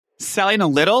Selling a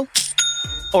little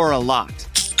or a lot?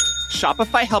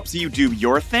 Shopify helps you do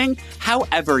your thing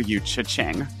however you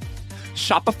cha-ching.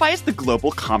 Shopify is the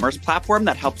global commerce platform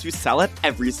that helps you sell at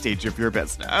every stage of your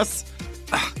business.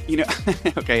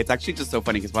 Okay, it's actually just so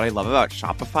funny because what I love about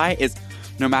Shopify is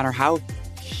no matter how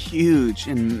huge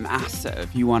and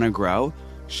massive you want to grow,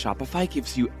 Shopify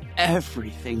gives you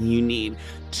everything you need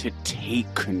to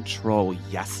take control,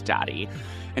 yes, daddy,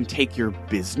 and take your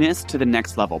business to the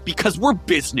next level because we're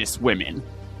business women.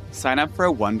 Sign up for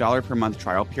a $1 per month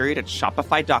trial period at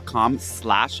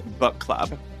shopify.com/book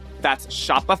club. That's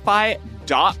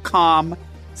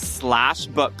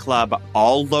shopify.com/book club,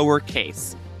 all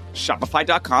lowercase.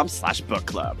 Shopify.com/book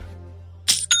club.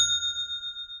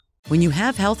 When you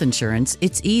have health insurance,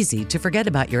 it's easy to forget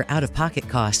about your out-of-pocket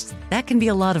costs. That can be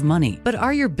a lot of money. But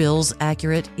are your bills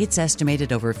accurate? It's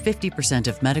estimated over 50%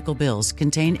 of medical bills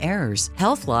contain errors.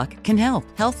 HealthLock can help.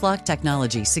 HealthLock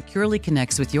technology securely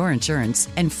connects with your insurance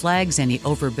and flags any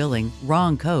overbilling,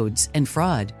 wrong codes, and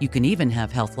fraud. You can even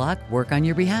have HealthLock work on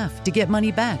your behalf to get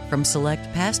money back from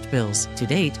select past bills. To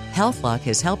date, HealthLock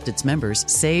has helped its members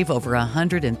save over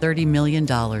 $130 million.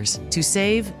 To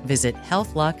save, visit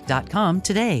healthlock.com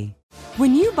today.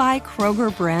 When you buy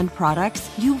Kroger brand products,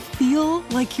 you feel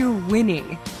like you're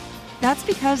winning. That's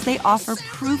because they offer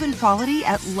proven quality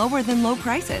at lower than low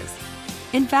prices.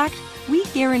 In fact, we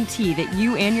guarantee that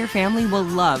you and your family will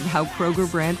love how Kroger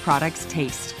brand products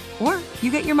taste, or you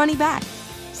get your money back.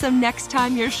 So next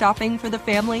time you're shopping for the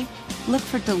family, look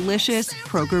for delicious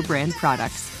Kroger brand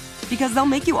products, because they'll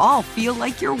make you all feel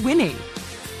like you're winning.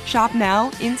 Shop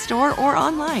now, in-store, or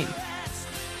online.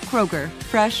 Kroger,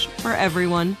 fresh for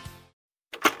everyone.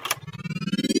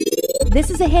 This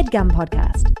is a HeadGum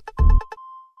podcast.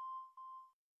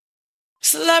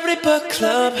 Celebrity Book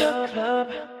Club.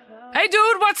 Hey,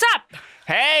 dude, what's up?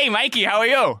 Hey, Mikey, how are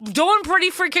you? Doing pretty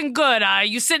freaking good.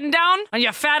 You sitting down on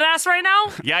your fat ass right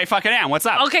now? Yeah, I fucking am. What's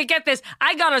up? Okay, get this.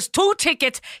 I got us 2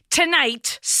 tickets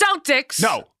tonight. Celtics.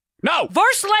 No.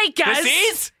 Versus Lakers.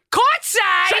 This is?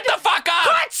 Courtside. Shut the fuck up.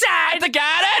 Courtside. At the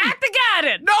Garden? At the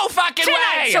Garden. No fucking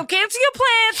tonight. way. So cancel your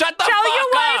plans. Shut the Tell fuck your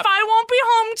up. wife I won't be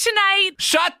home tonight.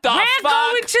 Shut the We're fuck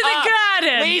going to the up.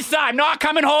 Garden. Lisa, I'm not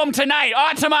coming home tonight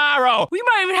or tomorrow. We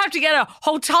might even have to get a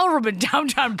hotel room in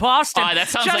downtown Boston. Oh, that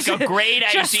sounds like a great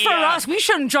just idea. for us. We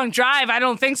shouldn't drunk drive. I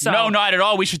don't think so. No, not at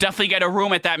all. We should definitely get a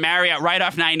room at that Marriott right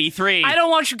off 93. I don't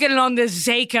want you getting on this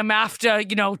Zakem after,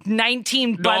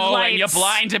 19 Bud No, Lights. and you're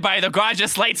blinded by the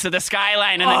gorgeous lights of the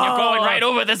skyline, and then you're going right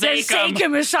over the Zakem. The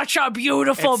Zakem is such a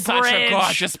beautiful It's bridge. such a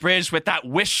gorgeous bridge with that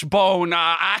wishbone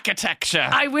architecture.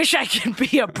 I wish I could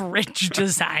be a bridge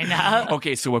designer.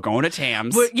 Okay, so we're going to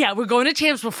Tams. We're going to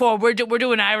Tams before. We're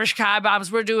doing Irish car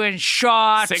bombs. We're doing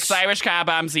shots. 6 Irish car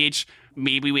bombs each.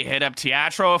 Maybe we hit up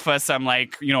Teatro for some,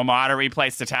 moderately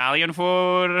priced Italian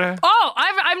food. Oh,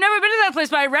 I've never been to that place,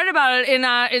 but I read about it in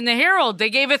the Herald. They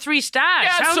gave it 3 stars.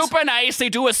 Yeah, it's super nice. They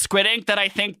do a squid ink that I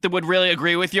think that would really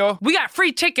agree with you. We got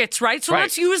free tickets, right? So Right.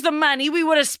 let's use the money we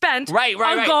would have spent Right.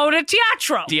 on going to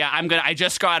Teatro. Yeah, I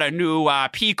just got a new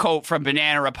pea coat from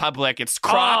Banana Republic. It's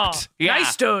cropped. Oh, Yeah.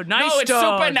 nice dude, nice No, it's dude.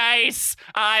 super nice.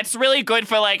 It's really good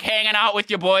for hanging out with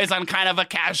your boys on kind of a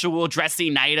casual dressy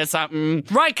night or something.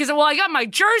 Right, because, I got my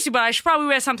jersey, but I should probably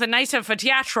wear something nicer for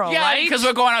Teatro, Yeah, right? because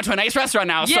we're going out to a nice restaurant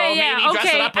now, so maybe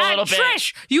dress it up a little bit.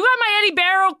 Trish, you got my Eddie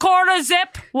Barrow quarter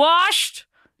zip washed?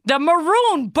 The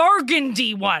maroon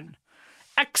burgundy one.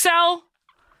 XL?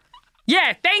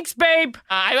 Yeah, thanks, babe.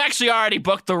 I actually already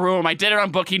booked the room. I did it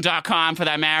on Booking.com for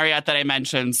that Marriott that I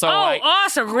mentioned. So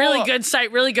awesome. Cool. Really good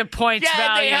site, really good points Yeah,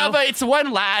 value. they have it's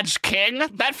one large king.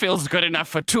 That feels good enough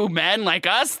for 2 men like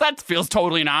us. That feels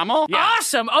totally normal. Yeah.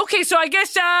 Awesome. Okay, so I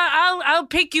guess I'll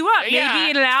pick you up. Yeah. Maybe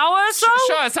in an hour or so?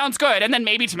 Sure, sounds good. And then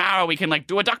maybe tomorrow we can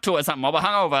do a duck tour or something while we're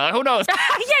hungover. Who knows? Yeah,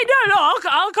 no,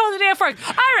 I'll call the day first.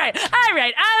 All right.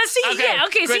 See you. Yeah,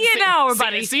 okay, good. see you in an hour,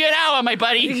 buddy. See you in an hour, my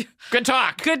buddy. Good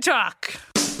talk. Good talk.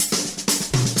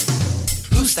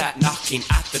 Who's that knocking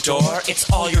at the door? It's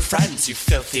all your friends, you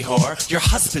filthy whore. Your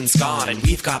husband's gone and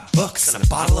we've got books and a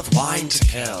bottle of wine to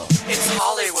kill. It's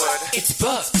Hollywood. It's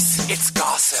books. It's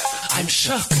gossip. I'm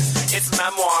shook. It's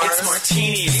memoirs. It's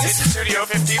martinis. It's Studio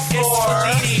 54. It's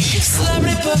Fellini.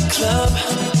 Celebrity Book Club.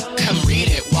 Come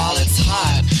read it while it's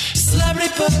hot.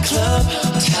 Celebrity Book Club.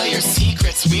 Tell your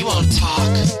secrets, we won't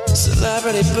talk.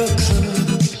 Celebrity Book Club.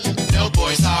 No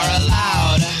boys are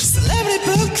allowed. Celebrity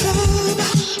Book Club.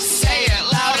 Say it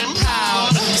loud and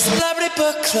proud. Celebrity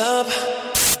Book Club.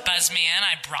 Buzz me in,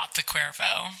 I brought the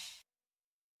Cuervo.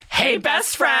 Hey,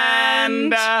 best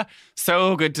friend.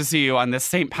 So good to see you on this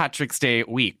St. Patrick's Day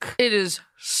week. It is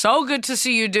So good to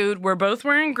see you, dude. We're both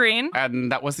wearing green.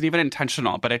 And that wasn't even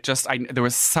intentional, but there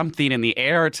was something in the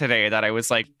air today that I was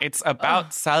like, it's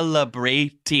about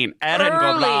celebrating Erin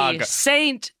Early Goblag.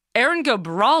 Saint Erin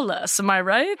Gobrales, am I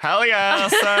right? Hell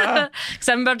yes. Because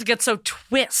I'm about to get so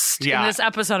twist in this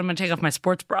episode. I'm going to take off my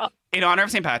sports bra. In honor of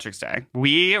St. Patrick's Day,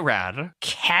 we read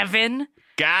Kevin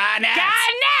Garnett.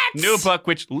 New book,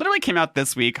 which literally came out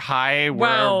this week. Hi, we're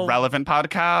Wow. a relevant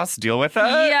podcast. Deal with it.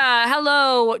 Yeah,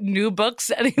 hello, new books,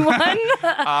 anyone?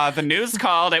 The news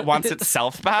called It Wants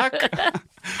Itself Back.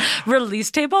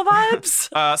 Release table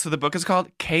vibes? So the book is called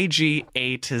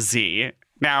KGA to Z.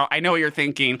 Now, I know what you're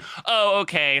thinking. Oh,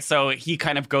 okay, so he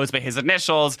kind of goes by his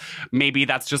initials. Maybe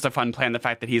that's just a fun play on the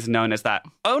fact that he's known as that.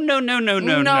 Oh, no.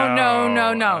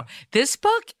 No. This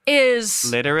book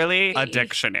is Literally a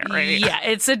dictionary. Yeah,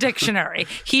 it's a dictionary.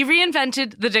 He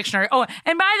reinvented the dictionary. Oh,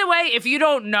 and by the way, if you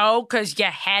don't know, because your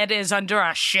head is under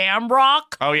a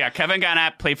shamrock, Oh, yeah, Kevin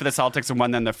Garnett played for the Celtics and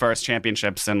won them the first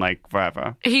championships in, like,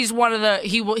 forever. he's won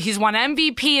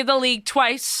MVP of the league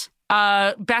twice.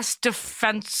 Best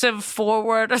defensive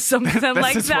forward or something like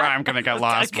that. This is where I'm going to get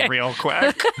lost Okay. real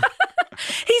quick.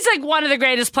 He's like one of the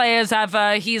greatest players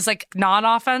ever. He's like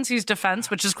non-offense, he's defense,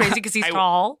 which is crazy because he's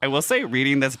tall. I will say,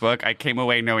 reading this book, I came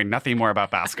away knowing nothing more about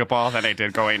basketball than I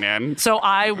did going in. So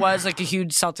I was like a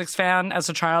huge Celtics fan as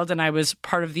a child, and I was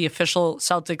part of the official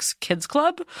Celtics Kids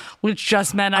Club, which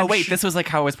just meant This was like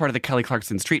how I was part of the Kelly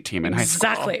Clarkson street team in high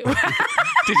school. Exactly.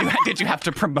 Did you have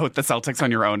to promote the Celtics on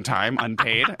your own time,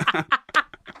 unpaid?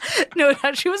 No, it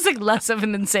actually was like less of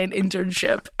an insane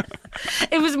internship.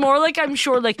 It was more like, I'm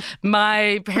sure, like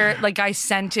my parent, like I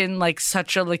sent in like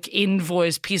such a like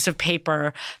invoice piece of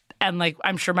paper, and like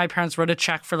I'm sure my parents wrote a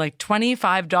check for like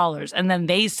 $25, and then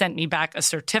they sent me back a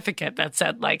certificate that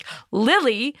said like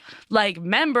Lily, like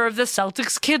member of the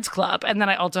Celtics Kids Club, and then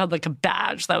I also had like a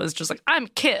badge that was just like I'm a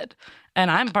kid. And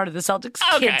I'm part of the Celtics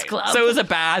Kids Club. So it was a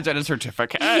badge and a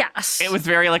certificate. Yes. It was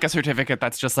very like a certificate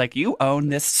that's just like, you own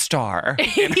this star.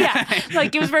 Yeah.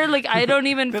 Like, it was very like, I don't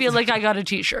even feel like I got a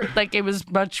t-shirt. Like, it was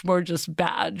much more just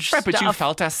badge Right, but you stuff.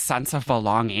 felt a sense of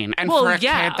belonging. And Well, for a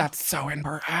yeah. kid, that's so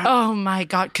important. Oh, my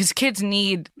God. Because kids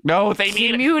need... No, they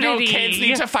need... No, community. kids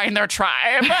need to find their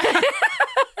tribe.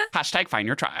 Hashtag find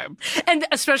your tribe. And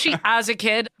especially as a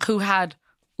kid who had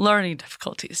learning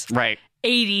difficulties. Right.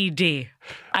 ADD.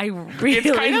 I really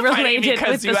It's kind of funny related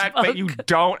because with you this act book. that you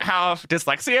don't have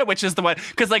dyslexia, which is the one,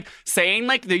 because like saying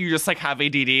like that you just like have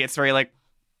ADD, it's very like,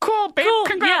 cool, babe, Cool,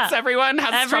 congrats, yeah. everyone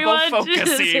has trouble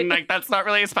focusing. Like, that's not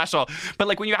really special. But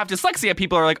like when you have dyslexia,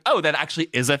 people are like, oh, that actually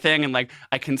is a thing. And like,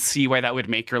 I can see why that would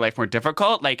make your life more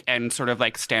difficult, like, and sort of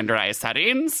like standardized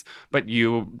settings. But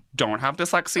you don't have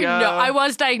dyslexia. No, I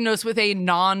was diagnosed with a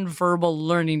non-verbal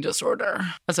learning disorder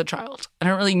as a child. I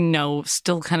don't really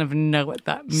still kind of know what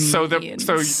that means. So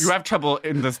you have trouble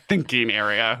in the thinking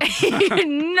area.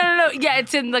 No. Yeah,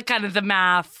 it's in the kind of the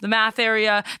math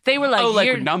area. They were like, Oh, like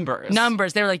you're- numbers.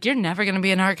 Numbers. They were like, you're never going to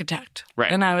be an architect. Right.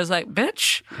 And I was like,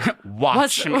 bitch,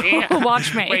 Watch me.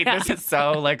 Watch me. Wait, Yeah. this is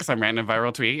so like some random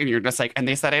viral tweet, and you're just like, and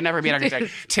they said I'd never be an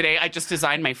architect. Today, I just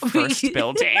designed my first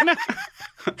building.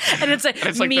 And it's like,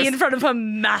 like me this- in front of a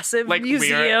massive like,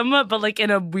 museum, but like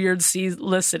in a weird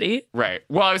city. Right.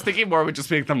 Well, I was thinking more would just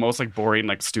be like the most like boring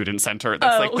like student center.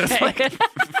 That's like this okay.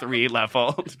 like 3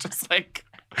 level, just like.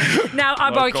 Now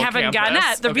about Local Kevin campus.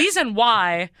 Garnett, the Okay. reason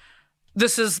why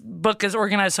this book is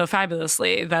organized so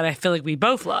fabulously that I feel like we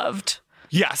both loved.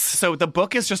 Yes. So the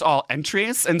book is just all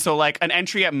entries. And so, like, an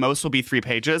entry at most will be 3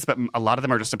 pages, but a lot of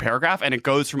them are just a paragraph, and it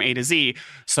goes from A to Z.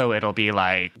 So it'll be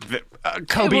like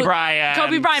Kobe Bryant.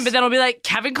 Kobe Bryant, but then it'll be like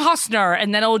Kevin Costner,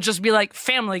 and then it'll just be like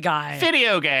Family Guy,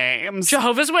 Video games.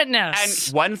 Jehovah's Witness.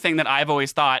 And one thing that I've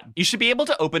always thought, you should be able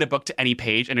to open a book to any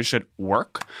page and it should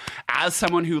work. As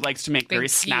someone who likes to make very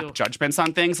snap you. judgments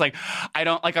on things, like,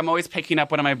 I'm always picking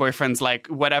up one of my boyfriend's, like,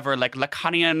 whatever, like,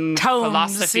 Lacanian Tomes,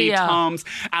 philosophy yeah. tomes,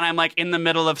 and I'm, like, in the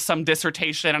middle of some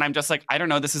dissertation, and I'm just like, I don't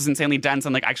know, this is insanely dense,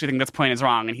 and, like, I actually think this point is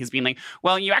wrong. And he's being like,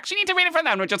 well, you actually need to read it from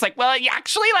them, which is like, well, you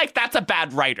actually, like, that's a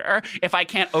bad writer if I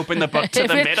can't open the book to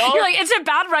the middle. You're like, it's a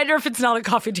bad writer if it's not a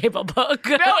coffee table book.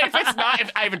 No, if it's not,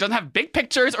 if it doesn't have big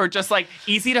pictures or just like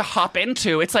easy to hop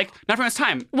into, it's like not everyone's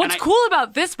time. What's And cool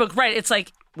about this book, right? It's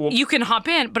like you can hop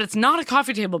in, but it's not a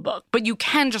coffee table book, but you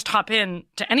can just hop in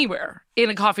to anywhere in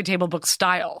a coffee table book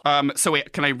style. So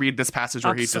wait, can I read this passage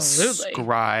where Absolutely. he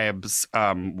describes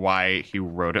why he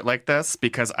wrote it like this?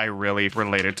 Because I really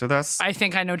related to this. I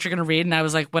think I know what you're going to read. And I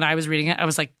was like, when I was reading it, I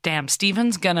was like, damn,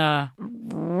 Steven's going to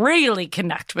really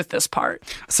connect with this part.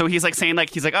 So he's like saying, like,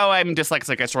 he's like, oh, I'm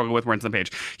dyslexic. I struggle with words on the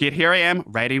page. Yet here I am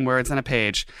writing words on a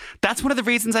page. That's one of the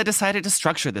reasons I decided to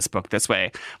structure this book this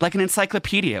way, like an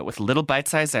encyclopedia with little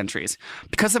bite-sized entries.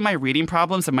 Because of my reading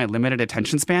problems and my limited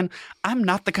attention span, I'm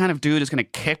not the kind of dude who's going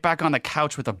to kick back on the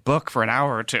couch with a book for an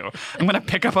hour or two. I'm going to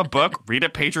pick up a book, read a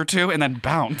page or two, and then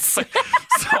bounce.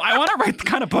 So I want to write the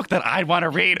kind of book that I want to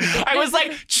read. I was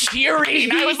like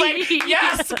cheering. I was like,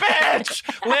 yes,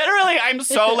 bitch. Literally, I'm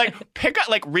so like,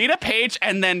 read a page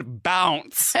and then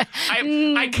bounce.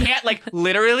 I can't, like,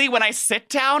 literally when I sit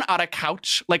down on a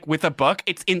couch, like with a book,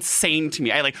 it's insane to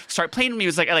me. I like start playing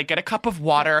music. I like get a cup of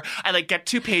water. I like get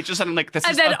 2 pages and I'm like, this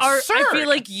is absurd. I feel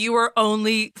like you are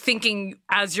only thinking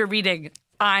as you're reading,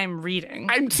 I'm reading.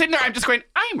 I'm sitting there, I'm just going,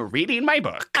 I'm reading my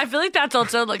book. I feel like that's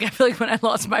also, like, I feel like when I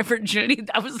lost my virginity,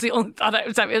 that was the only thought I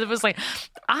was having. It was like,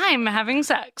 I'm having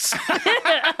sex.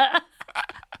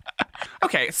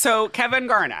 Okay, so Kevin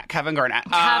Garnett.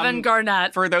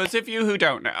 For those of you who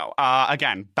don't know,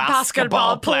 again,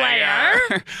 basketball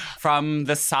player from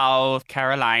the South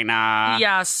Carolina.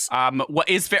 Yes. What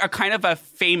is a kind of a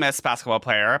famous basketball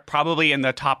player, probably in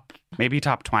the top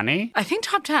 20? I think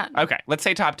top 10. Okay, let's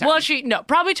say top 10. Well,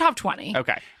 probably top 20.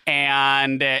 Okay.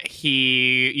 And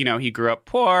he grew up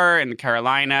poor in the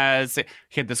Carolinas.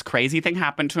 He had this crazy thing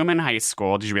happen to him in high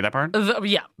school. Did you read that part?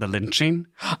 Yeah. The lynching?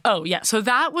 Oh, yeah. So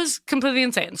that was completely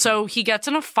insane. So he gets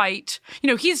in a fight.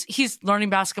 He's learning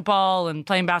basketball and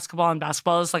playing basketball, and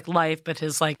basketball is like life, but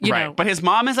his like, you know. But his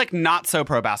mom is like not so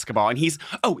pro basketball. And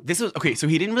so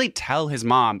he didn't really tell his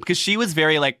mom because she was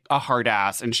very like a hard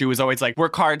ass. And she was always like,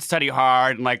 work hard, study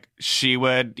hard. And like she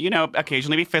would,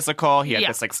 occasionally be physical. He had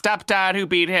this like stepdad who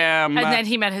beat him. And then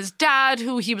he met his dad,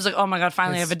 who he was like, oh my God,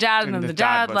 finally I have a dad. And then the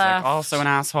dad was left. Like, also an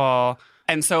asshole.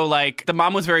 And so like the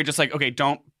mom was very just like, okay,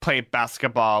 don't play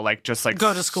basketball, like just like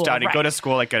go to school, study, right. Go to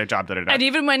school, like get a job, da-da-da. And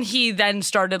even when he then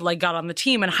started, like got on the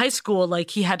team in high school,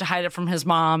 like he had to hide it from his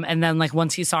mom. And then like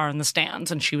once he saw her in the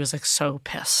stands, and she was like so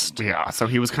pissed. Yeah, so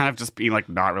he was kind of just being like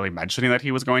not really mentioning that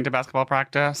he was going to basketball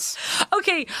practice.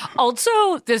 Okay,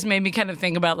 also this made me kind of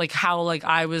think about like how like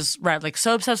I was like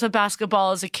so obsessed with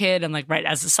basketball as a kid, and like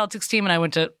as the Celtics team, and I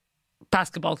went to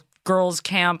basketball girls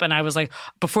camp, and I was like,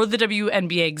 before the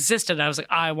WNBA existed, I was like,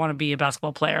 I want to be a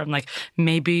basketball player. I'm like,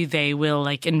 maybe they will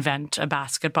like invent a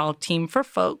basketball team for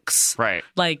folks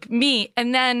like me.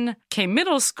 And then came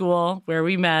middle school where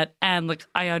we met, and like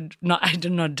I did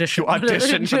an audition. You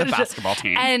auditioned for the basketball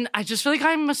team. And I just feel like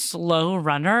I'm a slow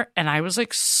runner, and I was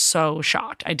like so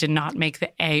shocked. I did not make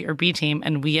the A or B team,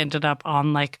 and we ended up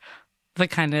on like the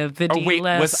kind of the D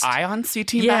list. Was I on C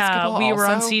team basketball? Yeah, we were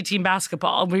also? on C team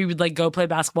basketball. We would like go play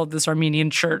basketball at this Armenian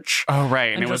church. Oh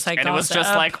right, and it was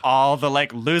just like all the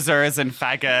like losers and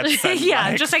faggots, and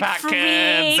like just like fat freaks.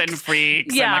 Kids and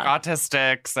freaks and like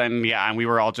autistics, and we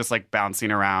were all just like bouncing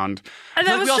around. And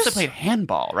we also played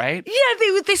handball, right?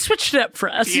 Yeah, they switched it up for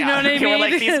us. You know what I mean? They were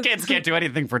like, these kids can't do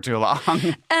anything for too long.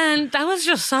 And that was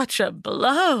just such a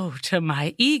blow to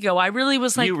my ego. I really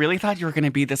was like, you really thought you were going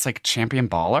to be this like champion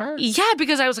baller? Yeah,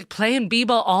 because I was like playing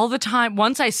b-ball all the time.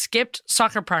 Once I skipped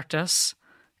soccer practice,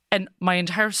 and my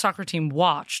entire soccer team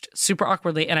watched super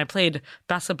awkwardly, and I played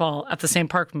basketball at the same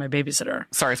park with my babysitter.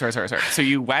 Sorry. So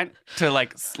you went to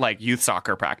like youth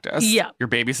soccer practice. Yeah. Your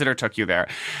babysitter took you there.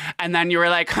 And then you were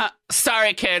like,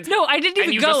 sorry, kids. No, I didn't even go.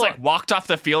 And you just like walked off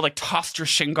the field, like tossed your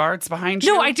shin guards behind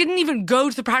you? No, I didn't even go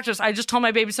to the practice. I just told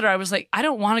my babysitter, I was like, I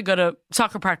don't want to go to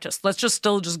soccer practice. Let's just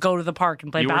go to the park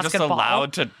and play basketball. You were just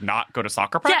allowed to not go to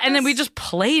soccer practice? Yeah, and then we just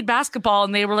played basketball,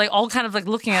 and they were like all kind of like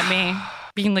looking at me,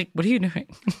 being like, what are you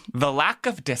doing? The lack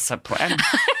of discipline.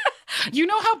 You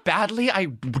know how badly I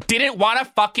didn't want to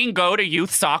fucking go to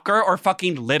youth soccer or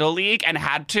fucking Little League and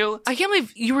had to? I can't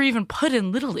believe you were even put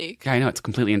in Little League. Yeah, I know. It's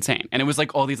completely insane. And it was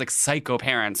like all these like psycho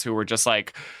parents who were just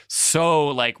like so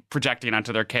like projecting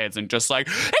onto their kids and just like,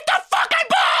 hit the fucking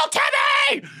ball,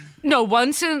 Timmy! No,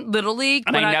 once in Little League.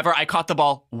 And I caught the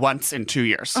ball once in 2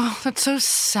 years. Oh, that's so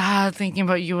sad thinking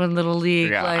about you in Little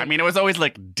League. Yeah, like, I mean, it was always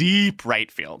like deep right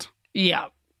field. Yeah.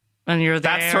 And you're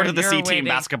there. That's sort of the C-team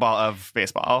basketball of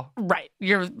baseball. Right.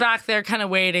 You're back there kind of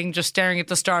waiting, just staring at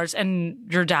the stars.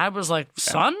 And your dad was like,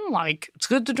 son, like, it's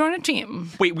good to join a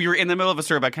team. Wait, we were in the middle of a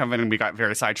story about Kevin and we got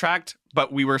very sidetracked,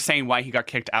 but we were saying why he got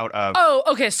kicked out of Oh,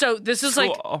 okay. So this is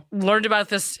school. like, learned about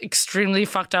this extremely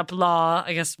fucked up law.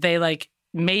 I guess they like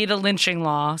made a lynching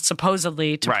law,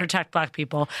 supposedly, to protect black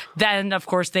people. Then, of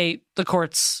course, the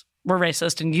courts were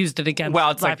racist and used it against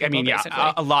Well, it's black like, I mean, people,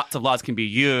 yeah, lots of laws can be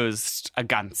used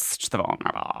against the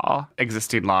vulnerable.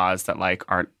 Existing laws that, like,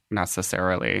 aren't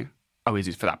necessarily always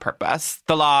used for that purpose.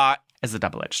 The law is a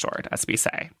double-edged sword, as we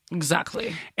say.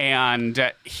 Exactly. And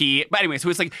but anyway, so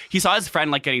it was like he saw his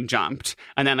friend like getting jumped,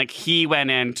 and then like he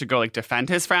went in to go like defend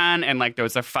his friend, and like there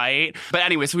was a fight. But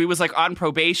anyway, so he was like on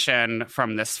probation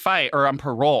from this fight, or on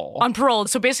parole. On parole.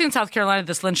 So basically in South Carolina,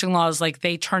 this lynching law is like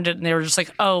they turned it and they were just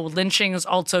like, oh, lynching is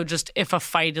also just if a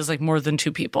fight is like more than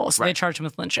two people. So they charge him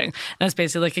with lynching. And it's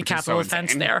basically like a capital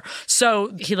offense there.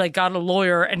 So he like got a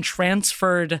lawyer and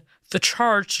transferred the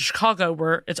charge to Chicago,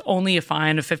 where it's only a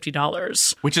fine of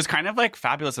 $50. Which is kind of like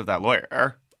fabulous of that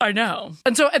lawyer. I know.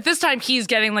 And so at this time, he's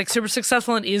getting like super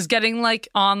successful and is getting like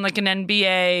on like an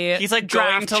NBA. He's like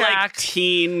draft going to track, like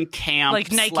teen camps,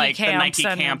 like Nike the camps Nike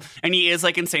camp, and he is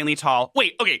like insanely tall.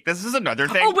 Wait, okay, this is another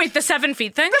thing. Oh wait, the 7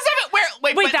 feet thing.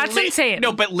 Wait, that's insane.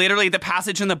 No, but literally the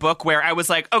passage in the book where I was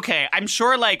like, okay, I'm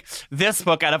sure like this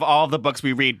book out of all the books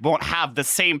we read won't have the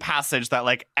same passage that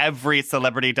like every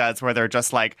celebrity does, where they're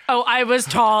just like, oh, I was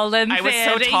tall and I was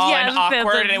so tall and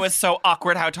awkward, and it was so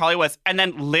awkward how tall he was, and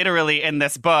then literally in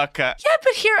this book. Yeah,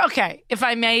 but here, okay, if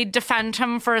I may defend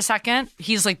him for a second,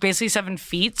 he's like basically 7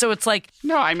 feet, so it's like...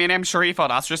 No, I mean, I'm sure he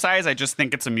felt ostracized. I just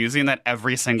think it's amusing that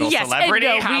every single celebrity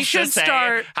has to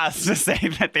say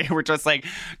that they were just like,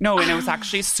 no, and it was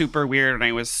actually super weird, and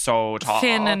I was so tall.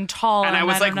 Thin and tall. And I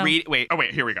was like,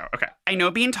 wait, here we go. Okay. I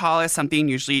know being tall is something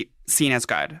usually seen as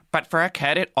good, but for a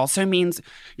kid, it also means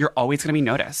you're always going to be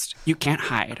noticed. You can't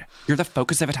hide. You're the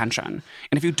focus of attention.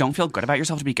 And if you don't feel good about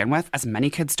yourself to begin with, as many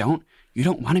kids don't, you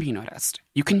don't want to be noticed.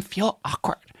 You can feel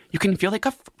awkward. You can feel like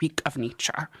a freak of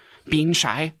nature. Being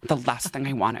shy, the last thing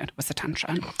I wanted was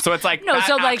attention. So it's like,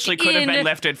 actually could have been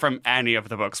lifted from any of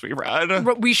the books we read.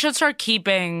 We should start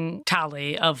keeping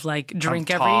tally of like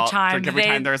drink every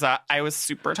time there's a, I was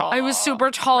super tall. I was super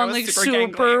tall and like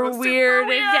super weird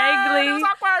and gangly. It was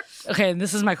awkward. Okay, and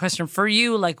this is my question for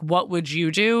you. Like, what would you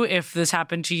do if this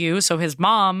happened to you? So his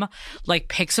mom like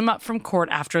picks him up from court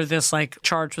after this like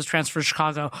charge was transferred to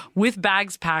Chicago with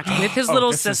bags packed with his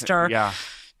little sister.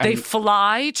 They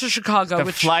fly to Chicago.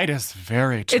 The flight is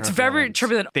very turbulent. It's very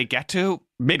turbulent. They get to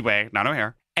Midway, not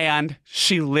O'Hare, and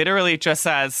she literally just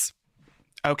says,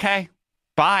 okay,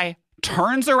 bye.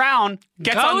 Turns around,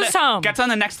 goes home, gets on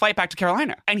the next flight back to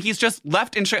Carolina, and he's just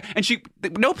left in. And she,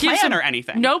 no plan or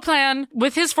anything, no plan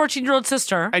with his 14-year-old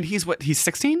sister. And he's what? He's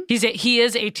 16. He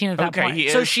is 18 at that point. He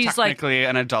so is she's technically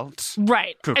an adult,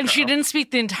 right? Cuckoo. And she didn't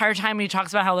speak the entire time. And he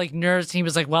talks about how like nervous. And he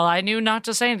was like, "Well, I knew not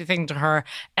to say anything to her,"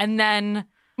 and then.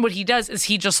 What he does is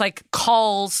he just like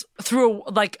calls through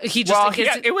like he just. Well,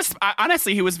 it was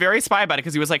honestly he was very spy about it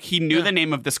because he was like he knew the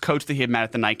name of this coach that he had met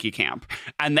at the Nike camp,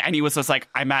 and he was just like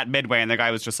I'm at Midway, and the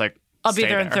guy was just like I'll be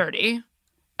there in 30,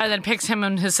 and then picks him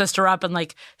and his sister up and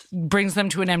like brings them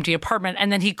to an empty apartment,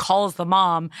 and then he calls the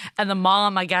mom, and the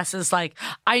mom I guess is like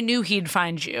I knew he'd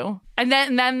find you, and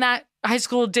then that. High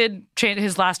school did change.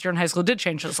 His last year in high school did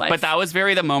change his life. But that was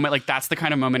the moment. Like that's the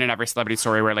kind of moment in every celebrity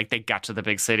story where like they get to the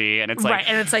big city and it's like right,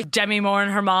 and it's like Demi Moore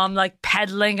and her mom like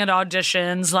peddling at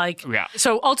auditions. Like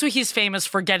So also he's famous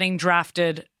for getting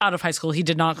drafted out of high school. He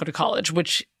did not go to college,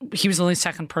 which he was the only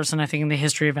second person I think in the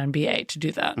history of NBA to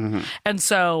do that. Mm-hmm. And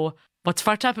so what's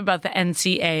fucked up about the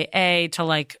NCAA to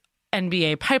like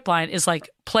NBA pipeline is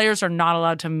like players are not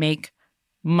allowed to make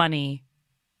money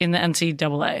in the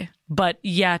NCAA, but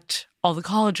yet. All the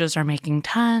colleges are making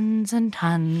tons and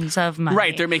tons of money.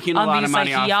 Right, they're making a lot of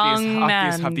money off these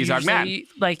young men.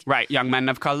 Like, young men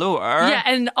of color. Yeah,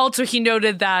 and also he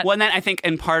noted that... Well, and then I think,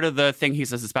 and part of the thing he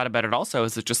says is bad about it also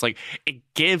is it just like, it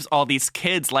gives all these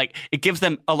kids, like, it gives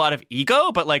them a lot of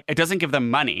ego, but like, it doesn't give them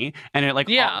money. And it like...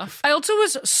 Yeah. I also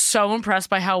was so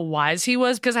impressed by how wise he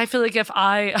was, because I feel like if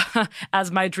I, as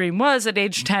my dream was at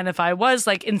age 10, if I was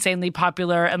like insanely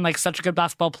popular and like such a good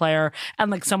basketball player,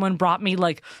 and like someone brought me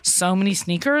like so many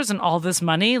sneakers and all this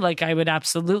money, like I would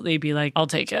absolutely be like, I'll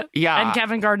take it. Yeah. And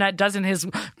Kevin Garnett doesn't. His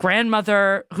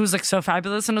grandmother, who's like so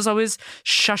fabulous and is always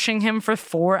shushing him for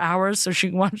 4 hours so she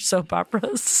can watch soap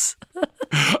operas.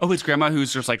 Oh, his grandma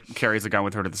who's just like carries a gun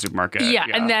with her to the supermarket. Yeah.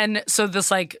 And then so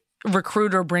this like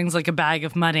recruiter brings like a bag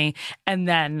of money, and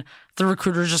then the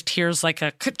recruiter just hears like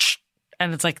a kutch.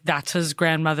 And it's like, that's his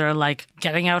grandmother, like,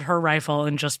 getting out her rifle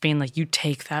and just being like, you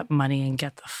take that money and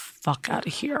get the fuck out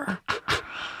of here.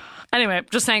 Anyway,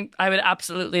 just saying, I would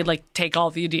absolutely, like, take all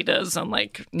the Adidas and,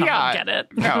 like, not get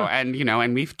it. No, and,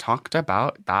 and we've talked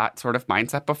about that sort of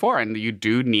mindset before, and you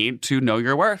do need to know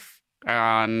your worth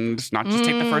and not just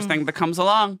take the first thing that comes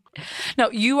along.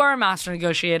 No, you are a master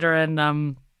negotiator,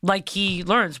 and, like, he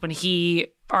learns when he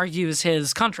argues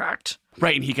his contract.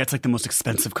 Right, and he gets like the most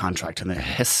expensive contract in the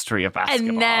history of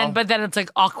basketball. But then it's like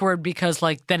awkward because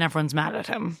like then everyone's mad at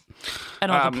him.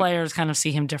 And all the players kind of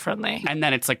see him differently. And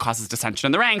then it's like causes dissension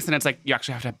in the ranks, and it's like you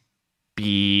actually have to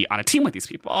be on a team with these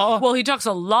people. Well, he talks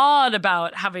a lot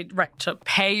about having to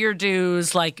pay your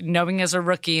dues, like knowing as a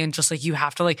rookie and just like you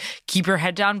have to like keep your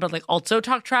head down, but like also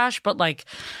talk trash, but like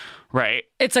right.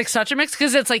 It's like such a mix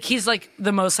because it's like he's like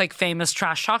the most like famous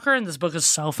trash talker and this book is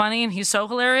so funny and he's so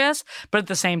hilarious. But at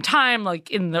the same time, like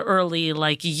in the early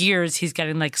like years, he's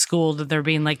getting like schooled and they're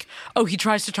being like, oh, he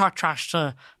tries to talk trash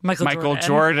to Michael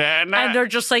Jordan. And they're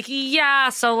just like, yeah,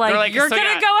 so like you're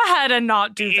going to go ahead and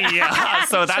not do that. Yeah,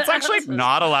 so that's actually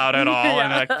not allowed at all.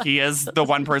 Yeah. And he is the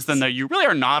one person that you really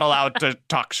are not allowed to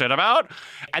talk shit about.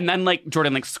 And then like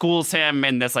Jordan like schools him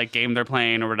in this like game they're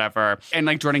playing or whatever. And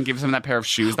like Jordan gives him that pair of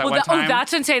shoes one time. Oh,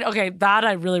 that's insane. Okay, that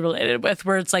I really related with,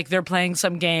 where it's like they're playing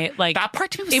some game. Like that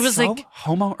part too was so like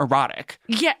homoerotic.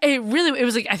 Yeah, it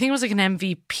was like I think it was like an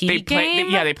MVP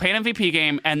game. They play an MVP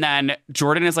game, and then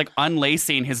Jordan is like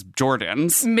unlacing his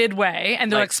Jordans midway,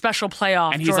 and they're like special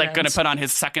playoff. And he's Jordans. like going to put on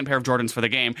his second pair of Jordans for the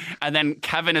game, and then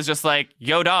Kevin is just like,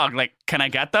 "Yo, dog, like, can I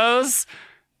get those?"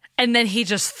 And then he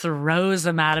just throws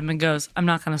them at him and goes, "I'm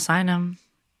not going to sign them."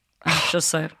 It's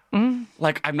just like,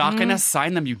 like, I'm not going to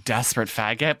sign them, you desperate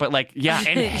faggot. But like, yeah,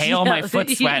 inhale my foot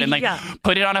sweat and like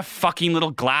put it on a fucking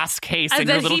little glass case in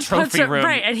your little trophy room.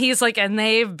 Right. And he's like, and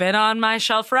they've been on my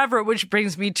shelf forever, which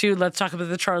brings me to, let's talk about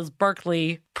the Charles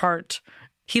Barkley part.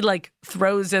 He like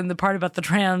throws in the part about the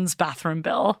trans bathroom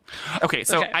bill. Okay,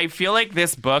 so I feel like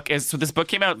this book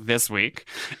came out this week,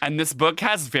 and this book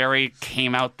has very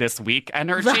came out this week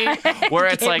energy, where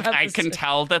it's like I can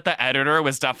tell that the editor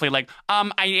was definitely like,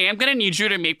 I am gonna need you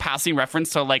to make passing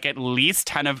reference to like at least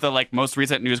 10 of the like most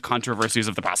recent news controversies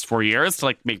of the past 4 years to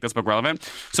like make this book relevant.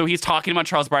 So he's talking about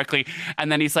Charles Barkley,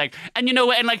 and then he's like, and you know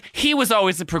what, and like he was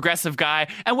always a progressive guy,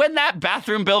 and when that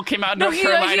bathroom bill came out in North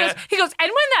Carolina, he goes,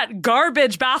 and when that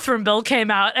garbage bathroom bill came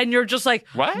out, and you're just like,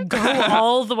 what? Go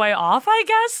all the way off, I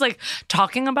guess, like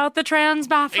talking about the trans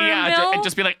bathroom bill. And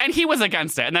just be like, and he was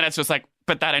against it, and then it's just like,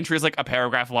 but that entry is like a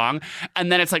paragraph long.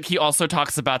 And then it's like he also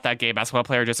talks about that gay basketball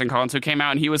player, Jason Collins, who came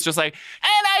out and he was just like,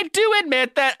 and I do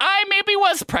admit that I maybe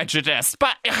was prejudiced,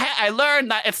 but I learned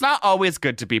that it's not always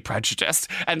good to be prejudiced.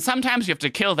 And sometimes you have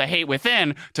to kill the hate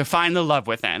within to find the love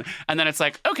within. And then it's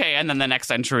like, okay. And then the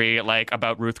next entry, like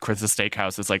about Ruth Chris's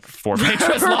Steakhouse, is like 4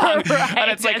 pages long. Right.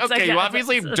 And it's like, okay, you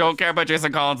obviously don't care about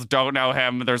Jason Collins, don't know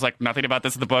him. There's like nothing about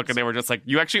this in the book. And they were just like,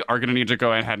 you actually are going to need to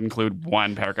go ahead and include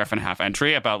 1 paragraph and a half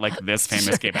entry about like this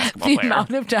famous gay basketball player. The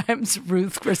amount of times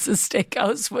Ruth Chris's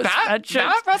Steakhouse was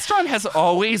that restaurant has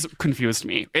always confused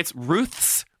me. It's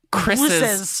Ruth's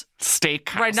Chris's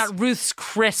Steakhouse. Right, not Ruth's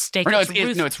Chris Steakhouse.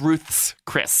 It's Ruth's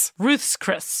Chris. Ruth's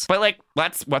Chris. But like,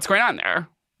 what's going on there?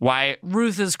 Why?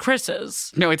 Ruth is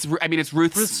Chris's. No, it's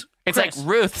Ruth's. It's Chris. like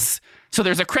Ruth's. So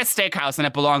there's a Chris Steakhouse and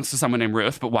it belongs to someone named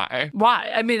Ruth, but why?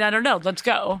 Why? I mean, I don't know. Let's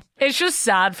go. It's just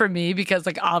sad for me because,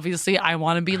 like, obviously I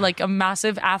want to be, like, a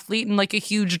massive athlete in, like, a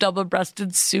huge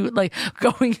double-breasted suit, like,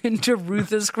 going into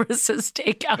Ruth's Chris's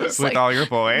Steakhouse. With all your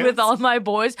boys? With all my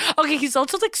boys. Okay, he's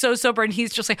also, like, so sober, and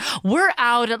he's just like, we're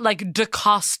out at, like,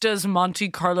 DaCosta's Monte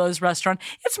Carlo's restaurant.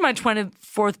 It's my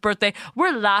 24th birthday.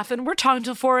 We're laughing. We're talking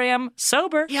till 4 a.m.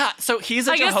 sober. Yeah, so he's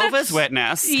a Jehovah's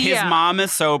Witness. His mom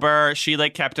is sober. She,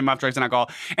 like, kept him off drugs and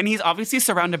alcohol. And he's obviously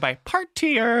surrounded by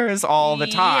partiers all the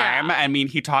time. Yeah. I mean,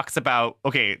 he talks about,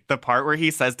 the part where he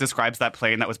describes that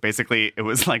plane that was basically, it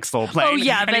was like Soul Plane. Oh,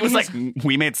 yeah. And he was like,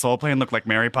 we made Soul Plane look like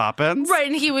Mary Poppins. Right,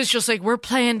 and he was just like, we're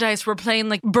playing dice. We're playing,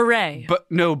 like, beret. But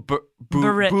no,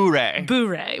 bourrée.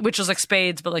 Bourrée, which was like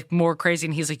spades, but like more crazy.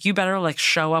 And he's like, you better like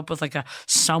show up with like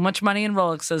so much money in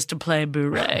Rolexes to play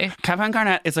bourrée. Kevin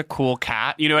Garnett is a cool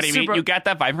cat. You know what I mean? You get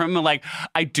that vibe from him. Like,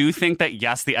 I do think that,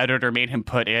 yes, the editor made him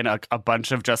put in a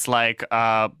bunch of just like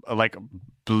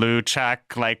blue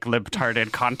check, like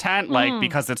libtarded content, like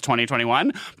because it's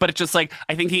 2021. But it's just like,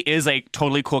 I think he is a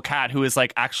totally cool cat who is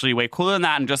like actually way cooler than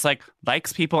that and just like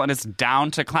likes people and is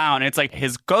down to clown. And it's like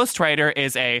his ghostwriter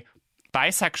is a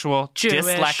bisexual,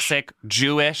 dyslexic,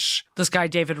 Jewish. This guy,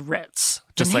 David Ritz.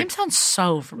 The Just name sounds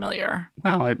so familiar.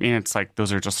 Well, I mean, it's like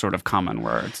those are just sort of common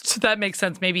words. So that makes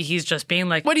sense. Maybe he's just being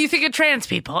like, what do you think of trans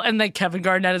people? And like Kevin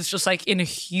Garnett is just like in a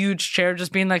huge chair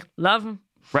just being like, love him.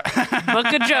 Book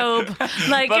of Job.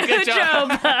 Like, Book of Job.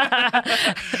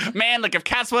 Man, like if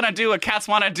cats want to do what cats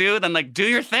want to do, then like do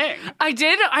your thing. I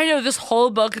know this whole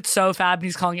book, it's so fab. And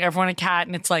he's calling everyone a cat.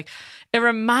 And it's like, it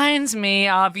reminds me,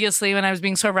 obviously, when I was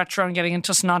being so retro and getting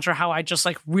into Sinatra, how I just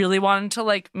like really wanted to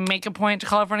like make a point to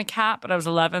call everyone a cat, but I was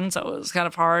 11, so it was kind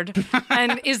of hard.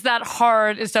 And is that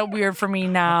hard? Is that weird for me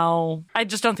now? I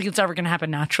just don't think it's ever going to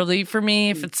happen naturally for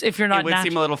me. If you're not, it would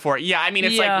seem a little Yeah, I mean,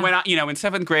 it's like when I, in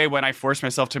 7th grade when I forced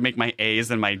myself to make my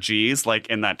A's and my G's like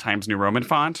in that Times New Roman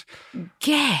font.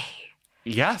 Gay.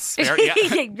 Yes.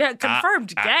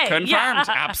 Confirmed gay. Confirmed. Yeah.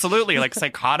 Absolutely. Like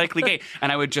psychotically gay.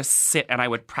 And I would just sit and I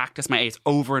would practice my A's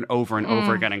over and over and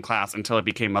over again in class until it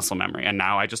became muscle memory. And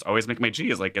now I just always make my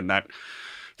G's like in that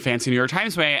fancy New York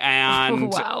Times way.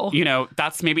 And,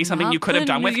 that's maybe something you could have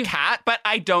done with Kat, but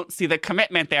I don't see the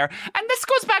commitment there. And this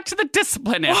goes back to the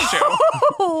discipline issue.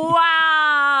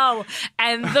 Wow.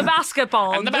 And the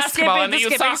basketball. And the basketball and the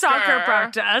skipping soccer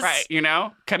practice. Right.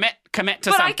 Commit to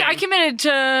but something. I committed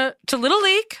to Little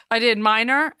League. I did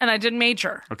minor and I did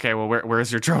major. Okay, well,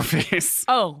 where's your trophies?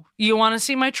 Oh, you want to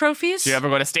see my trophies? Do you ever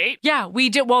go to state? Yeah, we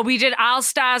did. Well, we did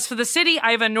All-Stars for the city.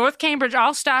 I have a North Cambridge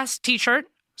All-Stars t-shirt.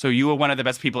 So you were one of the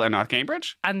best people in North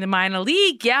Cambridge? And the minor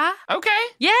league, yeah. Okay.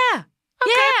 Yeah.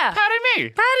 Okay. Yeah. Proud of me.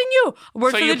 Proud of you.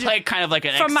 So you played kind of like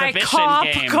an from exhibition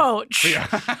my game. coach. Yeah.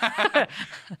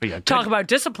 Talk about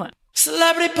discipline.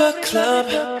 Celebrity Book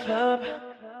Club.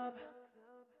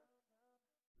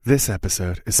 This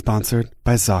episode is sponsored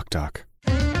by ZocDoc.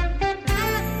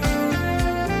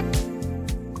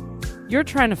 You're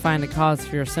trying to find a cause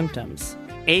for your symptoms.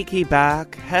 Achy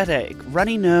back, headache,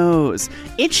 runny nose,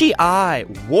 itchy eye,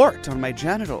 wart on my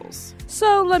genitals.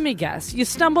 So let me guess, you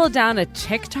stumbled down a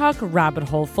TikTok rabbit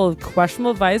hole full of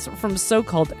questionable advice from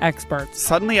so-called experts.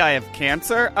 Suddenly I have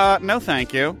cancer? No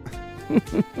thank you.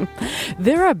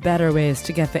 There are better ways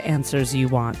to get the answers you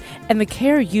want and the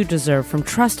care you deserve from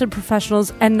trusted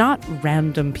professionals and not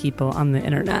random people on the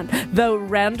internet. Though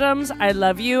randoms, I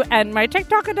love you, and my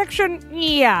TikTok addiction,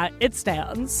 yeah, it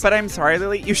stands. But I'm sorry,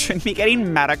 Lily, you shouldn't be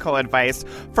getting medical advice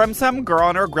from some girl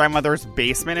in her grandmother's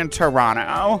basement in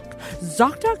Toronto.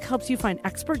 ZocDoc helps you find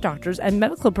expert doctors and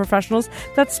medical professionals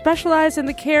that specialize in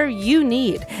the care you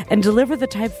need and deliver the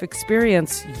type of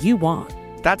experience you want.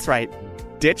 That's right.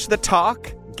 Ditch the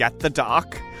talk, get the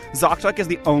doc. ZocDoc is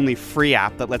the only free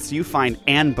app that lets you find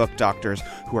and book doctors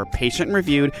who are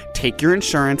patient-reviewed, take your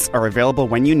insurance, are available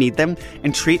when you need them,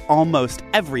 and treat almost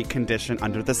every condition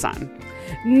under the sun.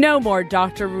 No more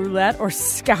doctor roulette or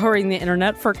scouring the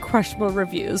internet for questionable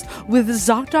reviews. With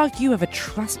ZocDoc, you have a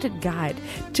trusted guide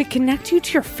to connect you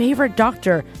to your favorite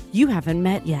doctor you haven't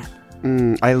met yet.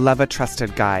 I love a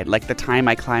trusted guide, like the time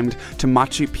I climbed to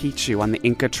Machu Picchu on the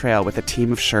Inca Trail with a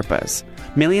team of Sherpas.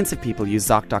 Millions of people use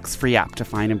ZocDoc's free app to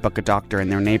find and book a doctor in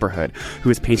their neighborhood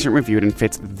who is patient-reviewed and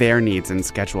fits their needs and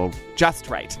schedule just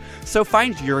right. So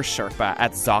find your Sherpa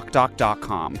at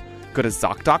ZocDoc.com. Go to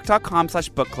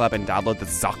ZocDoc.com/book club and download the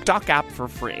ZocDoc app for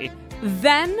free.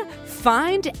 Then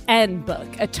find and book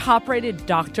a top-rated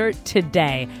doctor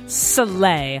today.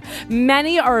 Slay.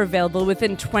 Many are available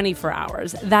within 24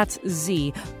 hours. That's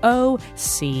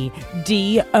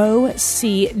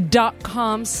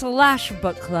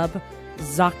ZocDoc.com/book club.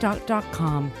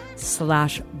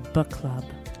 ZocDoc.com/book club.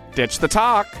 Ditch the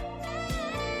talk.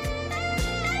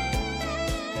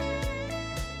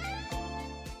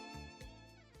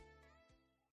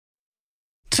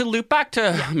 To loop back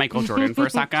to Michael Jordan for a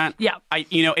second. Yeah.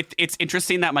 It's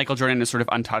interesting that Michael Jordan is sort of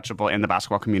untouchable in the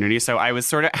basketball community. So I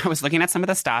was looking at some of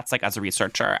the stats like as a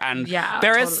researcher, and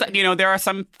there are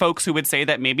some folks who would say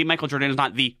that maybe Michael Jordan is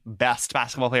not the best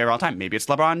basketball player of all time. Maybe it's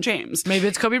LeBron James. Maybe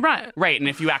it's Kobe Bryant. Right. And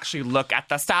if you actually look at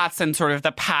the stats and sort of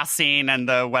the passing and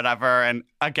the whatever, and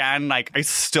again, like I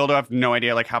still have no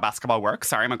idea like how basketball works.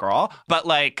 Sorry, I'm a girl. But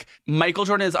like Michael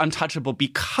Jordan is untouchable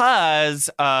because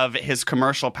of his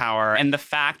commercial power and the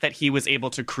fact that he was able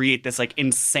to create this like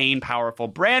insane powerful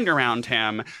brand around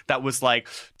him that was like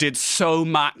did so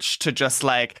much to just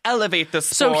like elevate the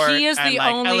sport. So he is and, the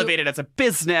like, only elevate it as a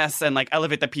business and like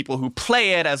elevate the people who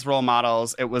play it as role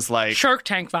models. It was like Shark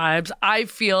Tank vibes. I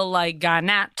feel like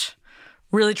Garnett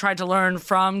really tried to learn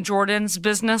from Jordan's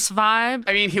business vibe.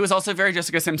 I mean, he was also very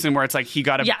Jessica Simpson, where it's like he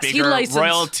got a bigger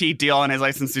royalty deal on his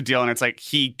licensing deal, and it's like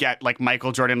he get like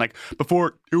Michael Jordan, like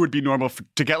before it would be normal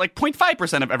to get like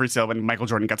 0.5% of every sale, when Michael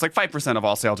Jordan gets like 5% of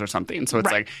all sales or something. So it's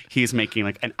like he's making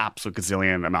like an absolute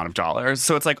gazillion amount of dollars.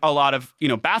 So it's like a lot of,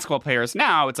 basketball players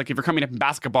now, it's like if you're coming up in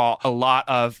basketball, a lot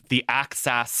of the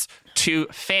access to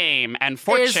fame and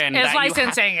fortune is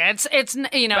licensing. It's your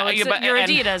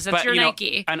Adidas, it's your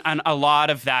Nike. And a lot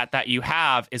of that you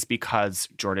have is because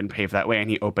Jordan paved that way and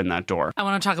he opened that door. I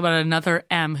want to talk about another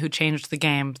M who changed the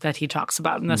game that he talks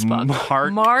about in this book.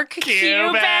 Mark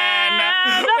Cuban.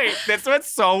 Wait, this was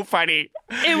so funny.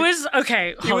 It was,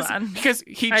 okay, hold on. Because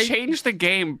he changed the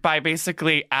game by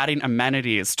basically adding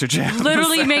amenities to gyms.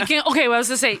 Literally making, okay, well, I was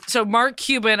going to say, so Mark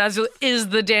Cuban is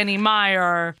the Danny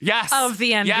Meyer of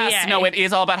the NBA. Yes, no, it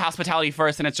is all about hospitality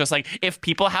first, and it's just like, if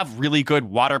people have really good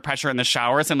water pressure in the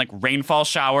showers and like rainfall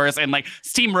showers and like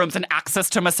steam rooms and access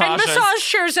to massages. And massage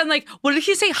chairs and like, what did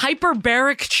he say?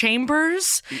 Hyperbaric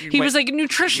chambers? He was like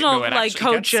nutritional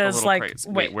coaches. Like,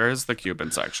 wait, where's the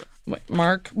Cuban section? Wait,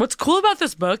 Mark. What's cool about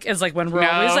this book is like when we're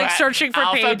always like searching for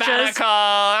pages.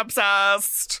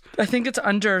 Obsessed. I think it's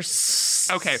under.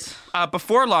 Okay.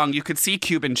 Before long, you could see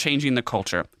Cuban changing the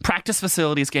culture. Practice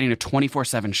facilities getting a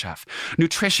 24/7 chef.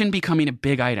 Nutrition becoming a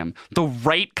big item. The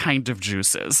right kind of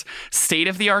juices.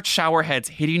 State-of-the-art shower heads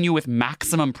hitting you with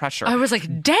maximum pressure. I was like,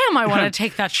 damn, I want to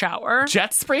take that shower.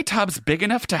 Jet spray tubs big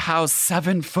enough to house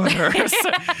 7-footers.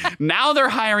 Now they're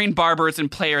hiring barbers and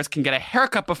players can get a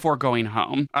haircut before going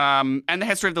home. And the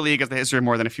history of the league is the history of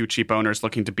more than a few cheap owners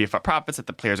looking to beef up profits at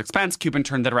the players' expense. Cuban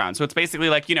turned that around. So it's basically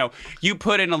like, you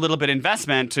put in a little bit of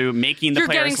investment to making the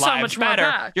players' lives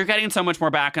better. You're getting so much more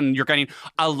back, and you're getting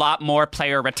a lot more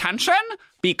player retention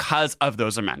because of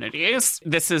those amenities.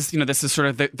 This is sort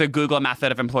of the Google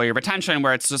method of employee retention,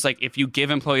 where it's just like, if you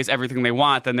give employees everything they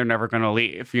want, then they're never going to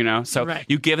leave, So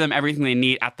you give them everything they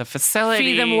need at the facility.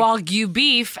 Feed them Wagyu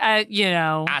beef at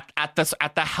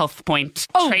the Health Point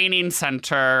training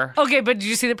center. Okay, but did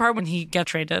you see the part when he got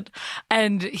traded?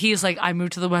 And he's like, I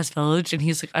moved to the West Village, and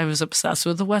he's like, I was obsessed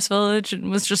with the West Village, and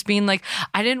was just being like,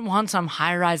 I didn't want some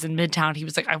high rise in Midtown. He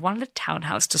was like, I wanted a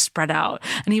townhouse to spread out.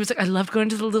 And he was like, I loved going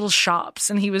to the little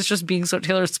shops. And he was just being so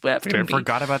Taylor Swift. Dude, I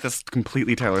forgot about this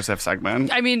completely Taylor Swift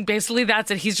segment. I mean, basically that's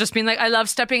it. He's just being like, I love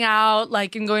stepping out,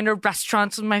 like, and going to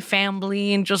restaurants with my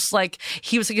family, and just like,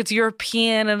 he was like, it's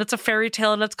European, and it's a fairy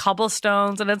tale, and it's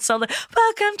cobblestones, and it's so like,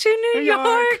 welcome to New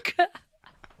York.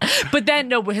 But then,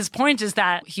 no, his point is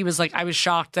that he was like, I was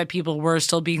shocked that people were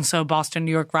still being so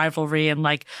Boston-New York rivalry, and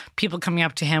like people coming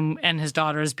up to him and his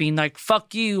daughters being like,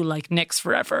 fuck you, like Knicks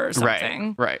forever or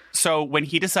something. Right. So when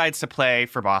he decides to play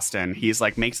for Boston, he's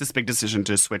like, makes this big decision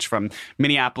to switch from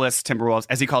Minneapolis Timberwolves,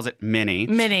 as he calls it, Mini.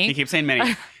 He keeps saying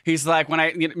Mini. He's like, when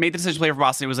I made the decision to play for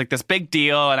Boston, it was like this big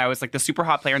deal, and I was like the super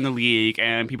hot player in the league,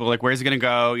 and people were like, where's he going to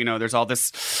go? There's all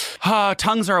this,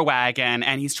 tongues are a wagon,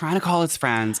 and he's trying to call his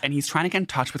friends, and he's trying to get in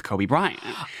touch with Kobe Bryant.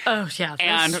 Oh, yeah.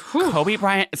 And Kobe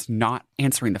Bryant is not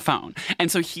answering the phone.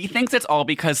 And so he thinks it's all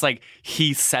because, like,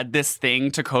 he said this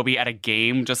thing to Kobe at a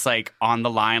game, just, like, on the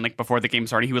line, like, before the game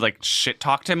started. He would, like,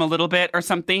 shit-talk to him a little bit or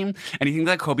something. And he thinks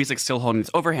that Kobe's, like, still holding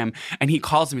this over him. And he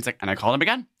calls him. He's like, and I called him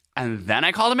again. And then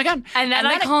I called him again. And then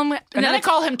I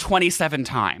call him 27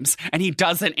 times. And he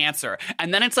doesn't answer.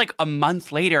 And then it's like a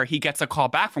month later, he gets a call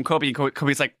back from Kobe. And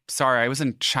Kobe's like, sorry, I was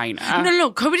in China. No.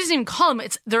 Kobe doesn't even call him.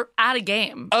 They're at a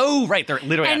game. Oh, right. They're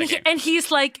literally at a game. And he's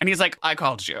like, I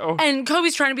called you. And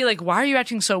Kobe's trying to be like, why are you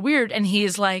acting so weird? And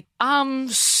he's like,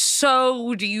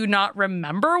 so do you not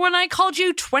remember when I called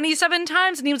you 27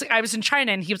 times? And he was like, I was in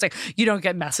China. And he was like, you don't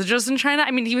get messages in China? I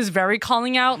mean, he was very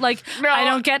calling out, like, I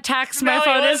don't get texts. My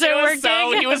phone isn't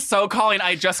working. He was so calling,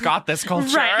 I just got this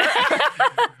culture. Right.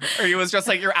 Or he was just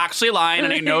like, you're actually lying.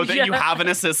 And I know that you have an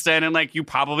assistant. And like, you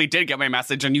probably did get my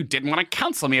message. And you didn't want to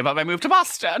counsel me about my move to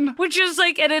Boston. Which is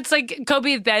like, and it's like,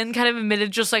 Kobe then kind of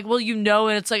admitted just like, well,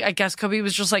 and it's like, I guess Kobe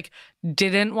was just like,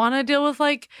 didn't want to deal with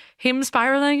like him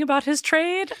spiraling about his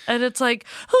trade. And it's like,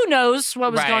 who knows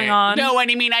what was going on? No,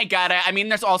 and I mean, I get it. I mean,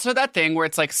 there's also that thing where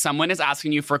it's like someone is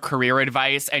asking you for career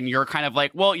advice and you're kind of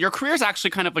like, well, your career's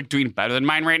actually kind of like doing better than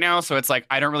mine right now. So it's like,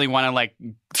 I don't really want to like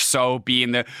be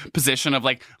in the position of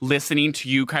like listening to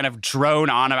you kind of drone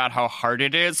on about how hard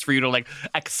it is for you to like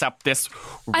accept this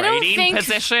writing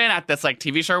position at this like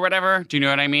TV show or whatever. Do you know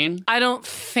what I mean? I don't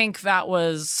think that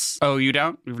was... Oh, you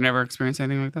don't? You've never experienced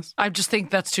anything like this? I just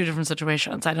think that's two different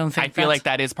situations. I don't think I feel like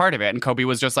that is part of it. And Kobe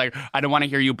was just like, I don't want to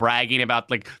hear you bragging about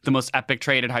like the most epic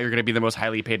trade and how you're going to be the most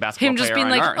highly paid basketball player on earth. Him just being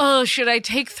like, oh, should I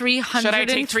take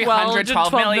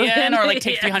 $312 million or like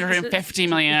take $350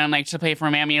 million like to play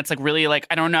for Miami? It's like really like,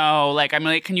 I don't know. Like, I'm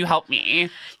like, can you help me?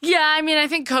 Yeah, I mean, I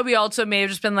think Kobe also may have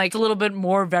just been like a little bit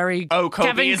more very... Oh,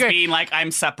 Kobe is being like,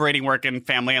 I'm separating work and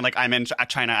family and like I'm in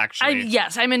China actually.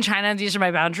 Yes, I'm in China. These are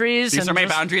my boundaries. These are my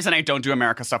boundaries and I don't do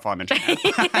America stuff while I'm in China.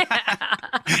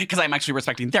 Because I'm actually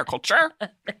respecting their culture.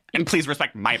 And please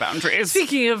respect my boundaries.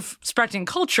 Speaking of respecting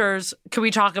cultures, can we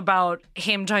talk about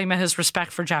him talking about his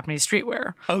respect for Japanese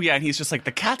streetwear? Oh, yeah. And he's just like,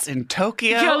 the cats in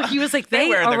Tokyo. Yo, he was like, they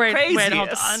wear the craziest. Wait, hold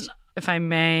on. If I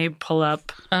may pull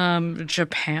up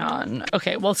Japan.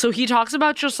 Okay, well, so he talks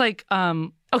about just like...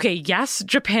 Okay, yes,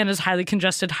 Japan is highly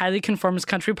congested, highly conformist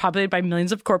country populated by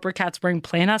millions of corporate cats wearing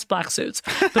plain-ass black suits.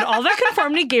 But all that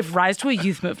conformity gave rise to a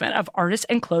youth movement of artists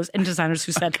and clothes and designers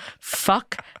who said,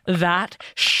 fuck that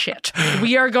shit.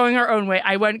 We are going our own way.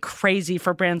 I went crazy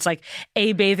for brands like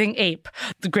A Bathing Ape,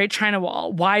 The Great China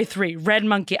Wall, Y3, Red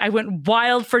Monkey. I went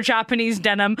wild for Japanese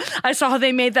denim. I saw how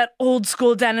they made that old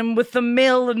school denim with the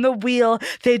mill and the wheel.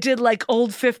 They did like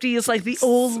old 50s, like the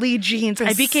old Lee jeans.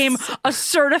 I became a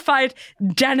certified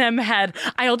denim head.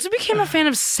 I also became a fan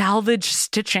of salvage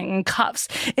stitching and cuffs.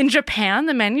 In Japan,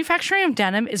 the manufacturing of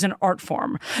denim is an art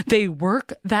form. They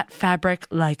work that fabric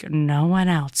like no one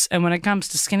else. And when it comes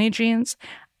to skinny jeans,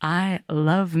 I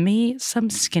love me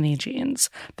some skinny jeans.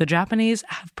 The Japanese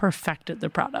have perfected the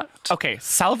product. Okay,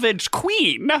 salvage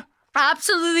queen.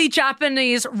 Absolutely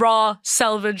Japanese raw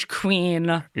salvage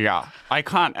queen. Yeah,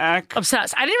 iconic.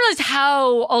 Obsessed. I didn't realize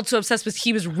how also obsessed with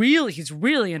he's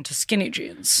really into skinny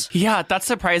jeans. Yeah, that's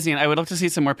surprising. I would love to see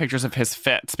some more pictures of his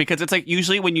fits because it's like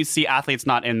usually when you see athletes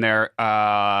not in their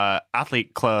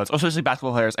athlete clothes, especially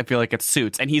basketball players, I feel like it's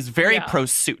suits. And he's very pro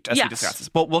suit as he discusses.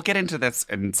 But we'll get into this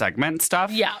in segment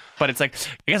stuff. Yeah. But it's like,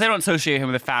 I guess I don't associate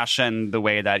him with fashion the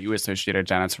way that you associated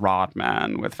Dennis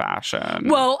Rodman with fashion.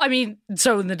 Well, I mean,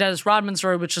 so in the Dennis Rodman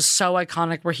story, which is so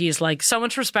iconic, where he's like, so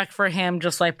much respect for him,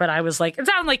 just like, but I was like, it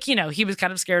sounded like, you know, he was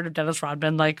kind of scared of Dennis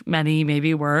Rodman, like many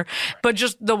maybe were. But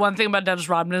just the one thing about Dennis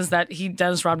Rodman is that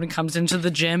Dennis Rodman comes into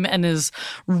the gym and is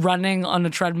running on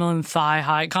a treadmill in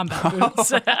thigh-high combat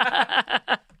boots.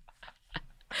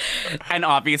 And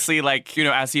obviously, like, you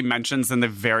know, as he mentions in the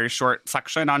very short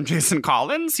section on Jason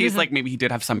Collins, he's like, maybe he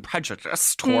did have some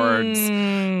prejudice towards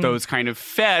those kind of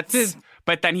fits.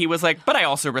 But then he was like, but I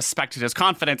also respected his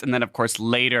confidence. And then, of course,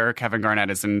 later, Kevin Garnett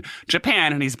is in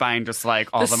Japan and he's buying just like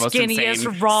all the most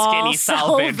insane, raw skinny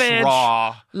salvage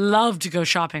raw. Love to go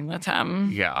shopping with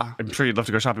him. Yeah. I'm sure you'd love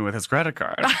to go shopping with his credit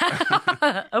card.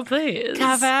 Oh, please.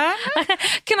 Kevin?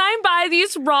 Can I buy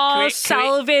these raw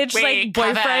salvage like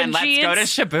boyfriend Kevin, jeans?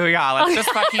 let's go to Shibuya. Let's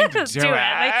just fucking do it.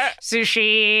 Like,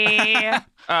 sushi.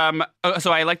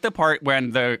 So I like the part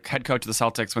when the head coach of the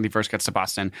Celtics, when he first gets to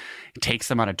Boston, takes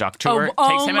them on a duck tour.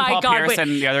 Takes him and Paul Pierce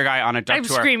and the other guy on a duck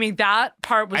tour. I'm screaming. That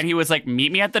part was... And he was like, meet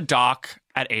me at the dock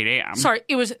at 8 a.m. Sorry,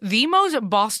 it was the most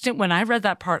Boston... When I read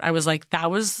that part, I was like,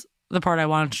 that was the part I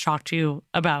wanted to talk to you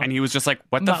about. And he was just like,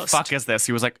 what the fuck is this?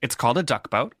 He was like, it's called a duck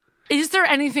boat. Is there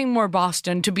anything more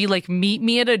Boston to be like, meet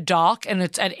me at a dock and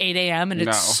it's at 8 a.m. and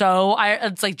it's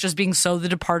it's like just being so The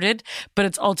Departed, but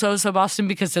it's also so Boston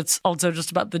because it's also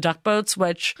just about the duck boats,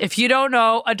 which if you don't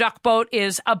know, a duck boat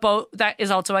is a boat that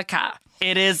is also a car.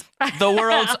 It is the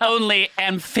world's only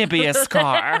amphibious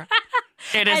car.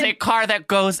 It is a car that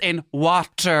goes in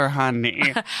water,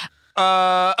 honey.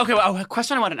 Okay, well, a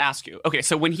question I wanted to ask you. Okay,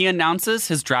 so when he announces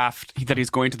his draft, that he's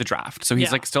going to the draft, so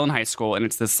he's like still in high school, and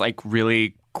it's this like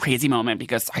really crazy moment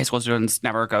because high school students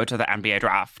never go to the NBA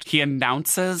draft. He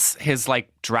announces his like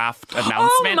draft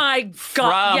announcement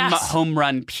from Home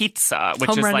Run Pizza, which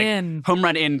is like Home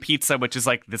Run Inn Pizza, which is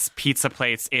like this pizza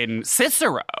place in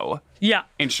Cicero,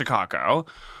 in Chicago.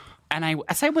 And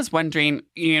as I was wondering,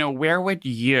 you know, where would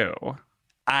you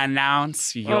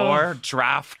announce your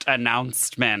draft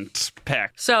announcement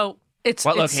pick? So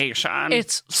what location?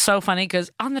 It's so funny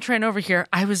because on the train over here,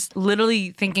 I was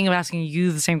literally thinking of asking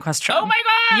you the same question. Oh my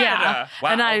God! Yeah. Wow.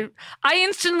 And I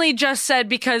instantly just said,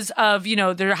 because of, you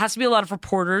know, there has to be a lot of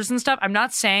reporters and stuff. I'm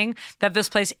not saying that this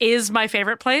place is my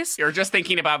favorite place. You're just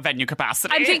thinking about venue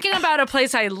capacity. I'm thinking about a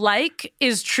place I like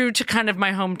is true to kind of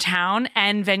my hometown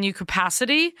and venue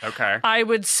capacity. Okay. I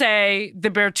would say the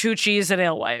Bertucci's at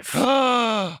Alewife.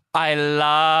 I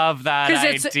love that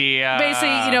idea. It's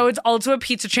basically, you know, it's also a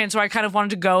pizza chain, so I kind of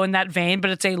wanted to go in that vein,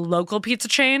 but it's a local pizza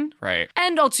chain. Right.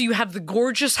 And also you have the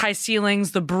gorgeous high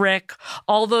ceilings, the brick,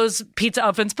 all those pizza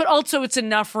ovens, but also it's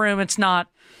enough room. It's not...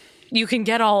 You can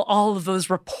get all of those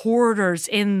reporters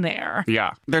in there.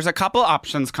 Yeah. There's a couple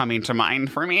options coming to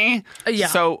mind for me. Yeah.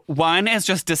 So one is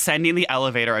just descending the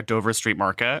elevator at Dover Street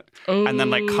Market and then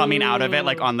like coming out of it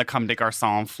like on the Comme des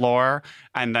Garçons floor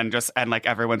and then like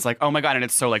everyone's like, oh my God. And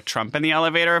it's so like Trump in the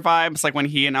elevator vibes, like when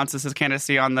he announces his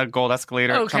candidacy on the gold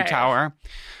escalator at Trump Tower.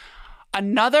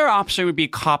 Another option would be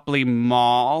Copley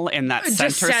Mall in that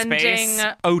center space.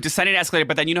 Oh, descending escalator.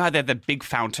 But then you know how they have the big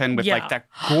fountain with like that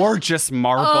gorgeous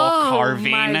marble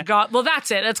carving. Oh my God. Well, that's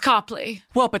it. It's Copley.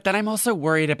 Well, but then I'm also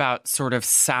worried about sort of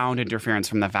sound interference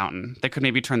from the fountain. They could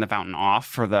maybe turn the fountain off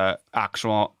for the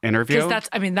actual interview. Because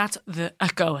that's the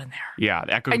echo in there. Yeah,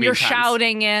 the echo. And you're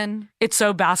shouting in. It's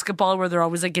so basketball where they're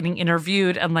always like getting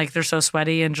interviewed and like they're so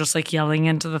sweaty and just like yelling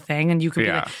into the thing. And you could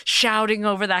be like shouting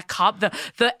over that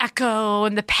the echo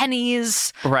and the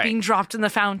pennies being dropped in the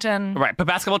fountain. Right. But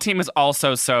basketball team is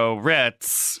also so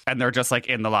Ritz, and they're just like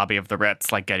in the lobby of the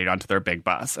Ritz, like getting onto their big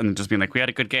bus and just being like, we had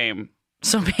a good game.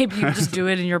 So maybe you just do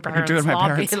it in your parents'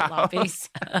 lobby.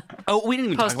 Oh, we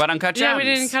didn't even talk about Uncut Gems. Yeah, we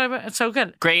didn't it's so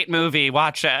good. Great movie.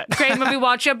 Watch it. Great movie.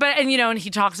 Watch it. But, and you know, and he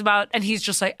talks about, and he's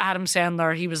just like Adam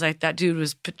Sandler. He was like, that dude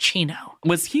was Pacino.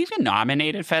 Was he even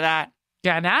nominated for that?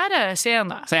 Yeah, not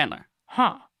Sandler. Sandler.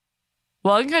 Huh.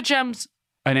 Well, Uncut Gems.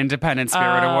 An Independent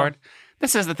Spirit Award.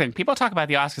 This is the thing. People talk about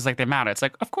the Oscars like they matter. It's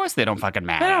like, of course they don't fucking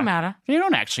matter. They don't matter. They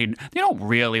don't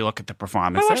really look at the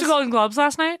performances. I watched the Golden Globes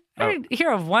last night. I didn't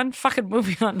hear of one fucking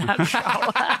movie on that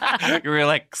show. You were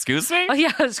like, excuse me? Oh,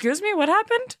 yeah, excuse me, what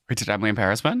happened? Wait, did Emily in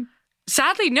Paris win?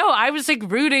 Sadly, no. I was like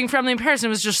rooting for Emily in Paris. And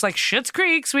it was just like Schitt's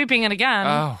Creek sweeping it again.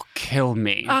 Oh, kill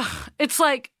me. It's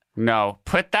like... No,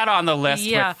 put that on the list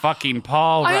with fucking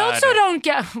Paul Rudd. I also don't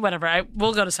get... Whatever,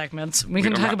 we'll go to segments. We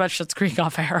can talk about Schitt's Creek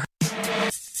off air.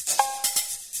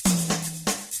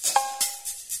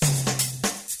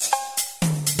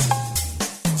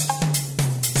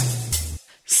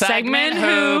 Segment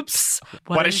hoops.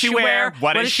 What does she wear?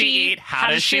 What does she eat? How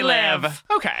does she live?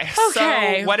 Okay.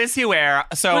 So what does he wear?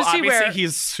 So obviously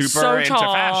he's super into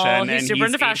tall. fashion. He's and super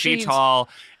into fashion. 8 feet tall.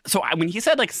 So when he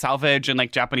said like salvage and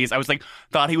like Japanese, I was like,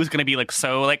 thought he was going to be like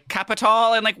so like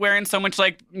capital and like wearing so much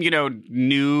like, you know,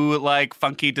 new like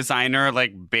funky designer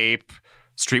like Bape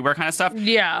streetwear kind of stuff.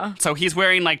 Yeah. So he's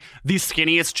wearing like the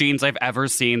skinniest jeans I've ever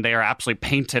seen. They are absolutely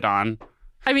painted on.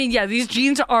 I mean, yeah, these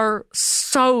jeans are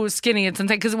so skinny. It's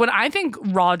insane. Because when I think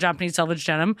raw Japanese selvage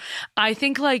denim, I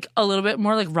think like a little bit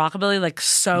more like rockabilly, like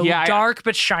dark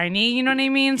but shiny. You know what I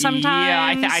mean? Sometimes.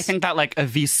 Yeah, I think that like a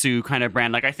Visu kind of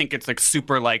brand. Like I think it's like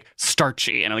super like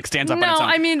starchy and it like stands up on its own.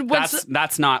 No, I mean,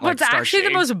 that's not like what's starchy. Actually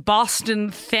the most Boston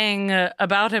thing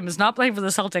about him is not playing for the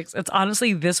Celtics. It's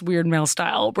honestly this weird male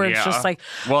style where it's just like,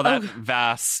 well, that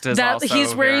vest is also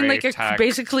he's wearing very like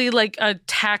basically like a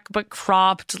tech but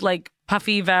cropped like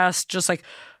puffy vest, just like,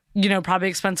 you know, probably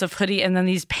expensive hoodie, and then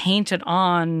these painted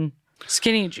on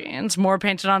skinny jeans, more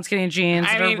painted on skinny jeans.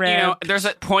 I mean, you know, there's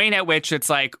a point at which it's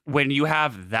like when you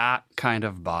have that kind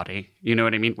of body, you know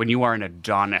what I mean? When you are an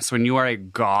Adonis, when you are a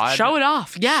god. Show it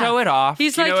off. Yeah. Show it off.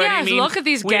 He's like, yeah, I mean? Look at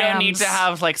these gams. We don't need to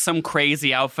have like some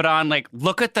crazy outfit on. Like,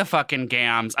 look at the fucking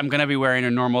gams. I'm going to be wearing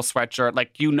a normal sweatshirt.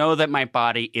 Like, you know that my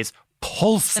body is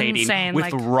pulsating insane,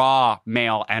 with like, raw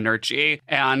male energy,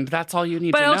 and that's all you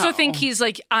need to know. But I also think he's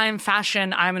like, I'm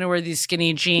fashion, I'm going to wear these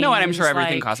skinny jeans. No, and I'm sure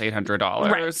everything like, costs $800.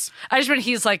 Right. I just mean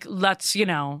he's like, let's, you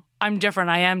know, I'm different.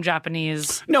 I am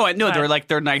Japanese. No,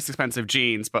 they're nice, expensive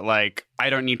jeans, but like I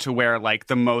don't need to wear like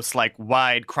the most like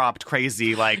wide cropped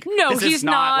crazy like. No, this he's is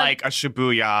not like a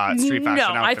Shibuya street fashion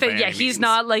outfit. No, I think he's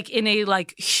not like in a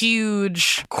like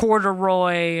huge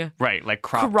corduroy, right? Like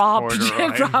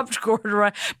cropped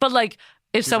corduroy, but like.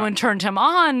 If someone turned him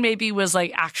on, maybe was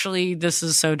like, actually, this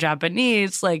is so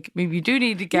Japanese. Like, maybe you do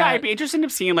need to get. Yeah, I'd be interested in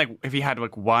seeing like if he had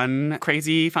like one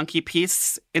crazy funky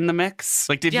piece in the mix.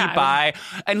 Like, did he buy?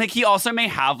 And like, he also may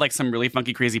have like some really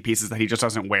funky crazy pieces that he just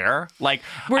doesn't wear. Like,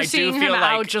 we're seeing him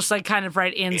out just like kind of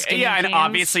right in skinny jeans. And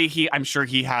obviously I'm sure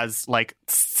he has like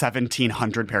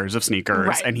 1,700 pairs of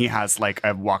sneakers, and he has like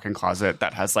a walk-in closet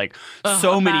that has like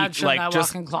so many like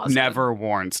just never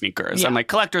worn sneakers and like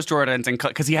collector's Jordans, and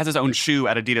because he has his own shoe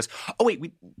at Adidas. Oh wait,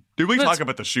 did we talk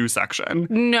about the shoe section?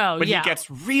 No, but he gets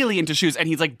really into shoes, and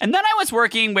he's like, and then I was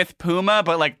working with Puma,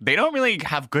 but like they don't really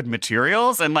have good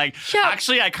materials, and like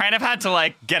actually I kind of had to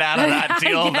like get out of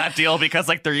that deal because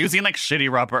like they're using like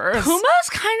shitty rubbers. Puma's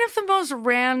kind of the most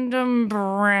random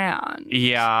brand.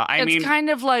 Yeah, I mean, it's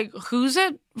kind of like, who's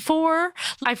it for?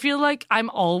 I feel like I'm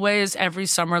always every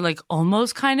summer like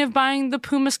almost kind of buying the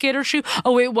Puma skater shoe.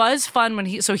 Oh, it was fun when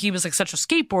he was like such a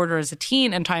skateboarder as a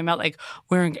teen and talking about like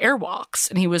wearing Airwalks,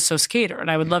 and he was so skater, and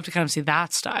I would love to kind of see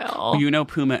that style. You know,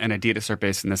 Puma and Adidas are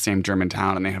based in the same German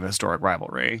town, and they have a historic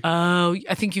rivalry. Oh,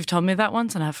 I think you've told me that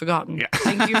once and I've forgotten. Yeah.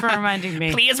 Thank you for reminding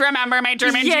me. Please remember my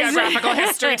German geographical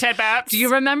history tidbits. Do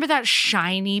you remember that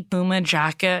shiny Puma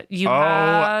jacket you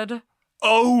had?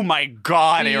 Oh my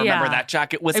God, I remember that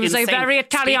jacket. It was like very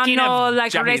Italiano,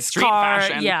 like Japanese race street car.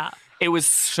 fashion. Yeah. It was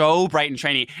so bright and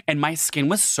shiny, and my skin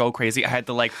was so crazy. I had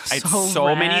I had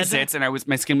so many zits, and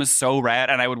my skin was so red,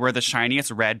 and I would wear the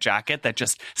shiniest red jacket that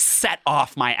just set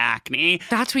off my acne.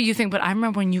 That's what you think, but I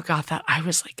remember when you got that, I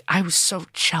was so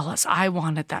jealous. I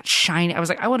wanted that shiny. I was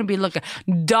like, I want to be looking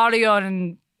Dario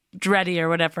and Andretti or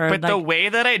whatever. But the way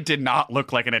that I did not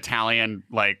look like an Italian,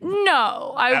 like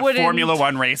I wouldn't. Formula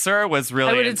One racer was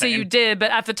really. I wouldn't say you did,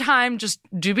 but at the time, just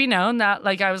do be known that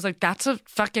like I was like, that's a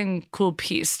fucking cool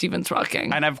piece Steven's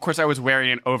rocking. And of course, I was wearing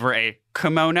it over a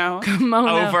kimono,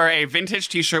 over a vintage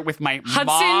T-shirt with my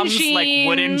mom's jeans. Like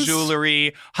wooden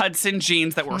jewelry, Hudson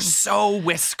jeans that were so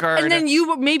whiskered. And then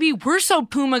you maybe were so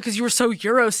Puma because you were so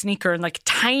Euro sneaker and like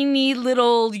tiny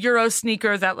little Euro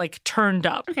sneaker that like turned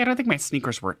up. Okay, I don't think my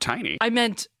sneakers were tiny. I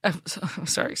meant,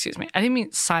 sorry, excuse me. I didn't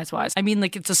mean size-wise. I mean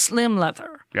like it's a slim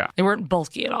leather. Yeah. They weren't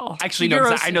bulky at all. Actually,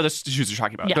 no, I know the shoes you're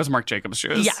talking about. Yeah. Those Marc Jacobs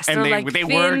shoes. Yes, and they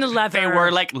were leather. They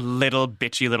were like little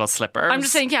bitchy little slippers. I'm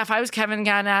just saying, yeah, if I was Kevin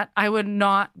Garnett, I would would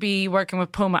not be working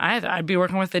with Puma either. I'd be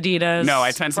working with Adidas. No,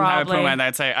 I'd spend some time with probably. Puma and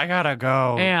I'd say, I gotta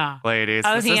go. Yeah. Ladies,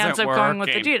 I this think he isn't ends up working. going with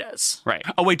Adidas. Right.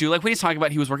 Oh, wait, do you like when he's talking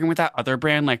about he was working with that other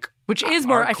brand, like Which is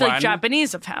more, I feel like, Arquan?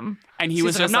 Japanese of him. And he So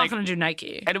was he's just I'm like- not going to do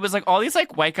Nike. And it was like all these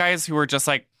like white guys who were just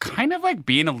like kind of like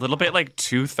being a little bit like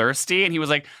too thirsty. And he was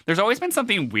like, there's always been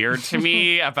something weird to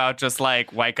me about just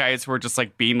like white guys who were just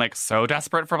like being like so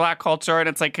desperate for black culture. And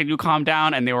it's like, can you calm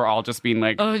down? And they were all just being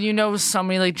like, Oh, you know,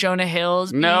 somebody like Jonah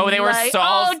Hills. No, being they were like, so-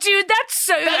 Oh, dude, that's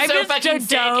so fucking sick.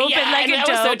 dope. Yeah, and like that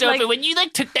a was so dope. dope. Like, And when you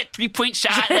like took that 3-point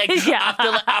shot like Yeah.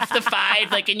 off the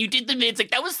 5, like, and you did the mids, like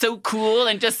that was so cool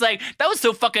and just like that was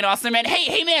so fucking awesome, man.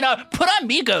 Hey, man, put on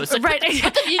Migos. Like, Right.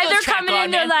 Put the Migos And they're track coming on,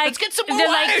 in, they're man. like, Let's get some more they're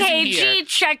like, wires in here. KG,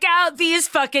 check out these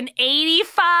fucking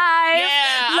 85.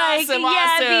 Yeah, like,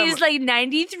 awesome. these like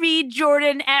 93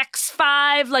 Jordan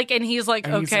X5. Like, and he's like,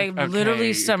 and he's okay, like, literally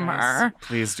you simmer. guys,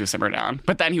 please do simmer down.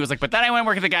 But then he was like, but then I went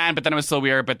working again, but then it was so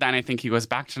weird. But then I think he goes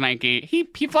back to Nike.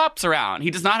 He flops around.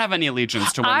 He does not have any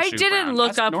allegiance to one I shoe didn't brand.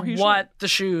 look up Nor he should. what the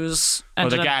shoes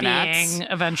ended the up Ganettes?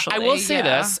 being eventually. I will say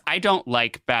yeah. this. I don't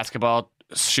like basketball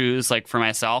shoes like for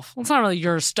myself. Well, it's not really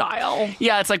your style.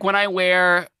 Yeah, it's like when I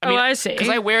wear I see. Because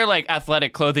I wear like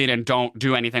athletic clothing and don't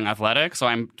do anything athletic, so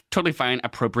I'm totally fine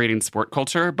appropriating sport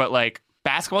culture, but like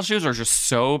basketball shoes are just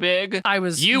so big.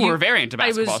 You were very into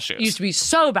basketball shoes. Used to be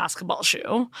so basketball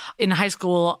shoe. In high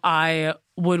school, I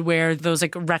would wear those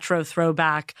like retro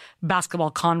throwback basketball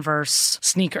Converse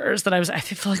sneakers that I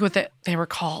feel like what they were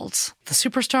called, the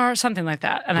Superstar, something like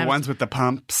that. And The ones with the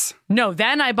pumps. No,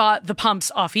 then I bought the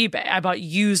pumps off eBay. I bought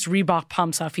used Reebok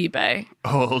pumps off eBay.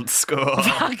 Old school.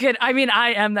 Fucking, I mean, I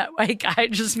am that white guy.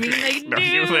 Just mean like, No,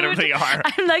 dude, you literally are.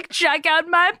 I'm like, check out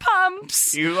my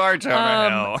pumps. You are Jonah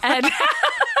Hill. And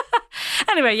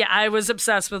anyway, yeah, I was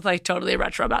obsessed with like totally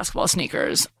retro basketball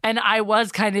sneakers. And I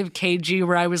was kind of KG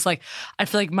where I was like, I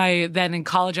feel like then in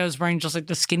college I was wearing just like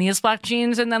the skinniest black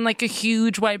jeans and then like a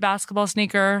huge white basketball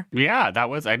sneaker. Yeah,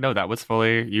 I know that was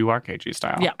fully you are KG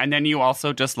style. Yeah. And then you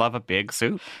also just love a big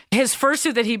suit. His first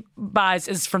suit that he buys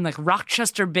is from like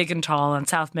Rochester Big and Tall on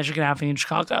South Michigan Avenue in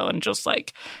Chicago and just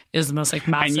like is the most like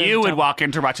massive. And you would walk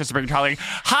into Rochester Big and Tall like,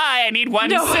 hi, I need one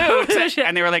suit.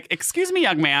 And they were like, excuse me,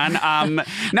 young man.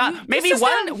 Maybe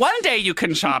one day you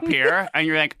can shop here. And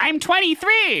you're like, I'm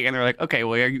 23. And they're like, okay,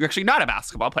 well, you're actually not a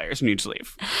basketball player, so you need to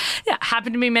leave. Yeah,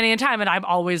 happened to me many a time. And I'm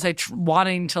always like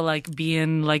wanting to like be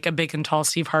in like a Big and Tall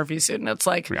Steve Harvey suit. And it's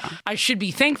like, I should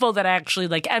be thankful that I actually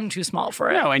like am too small for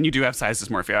it. No, and you do have size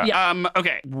dysmorphia. Yeah.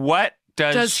 Okay, what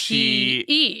does he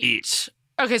eat?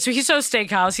 Okay, so he's so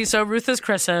steakhouse. He's so Ruth is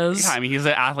Chris's. Yeah, I mean, he's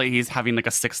an athlete. He's having like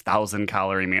a 6,000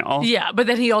 calorie meal. Yeah, but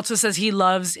then he also says he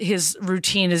loves his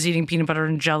routine is eating peanut butter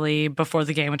and jelly before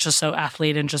the game, which is so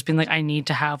athlete and just being like, I need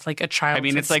to have like a child. I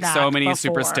mean, it's like so many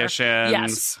superstitions.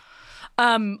 Yes.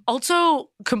 Also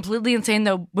completely insane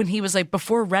though, when he was like,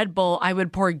 before Red Bull, I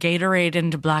would pour Gatorade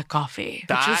into black coffee,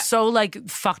 which is so like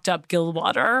fucked up gill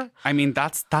water. I mean,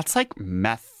 that's like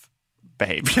meth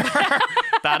behavior.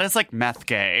 That is like meth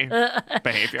gay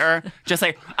behavior. Just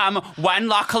like one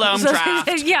La Colombe draft,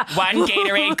 one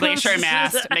Gatorade Glacier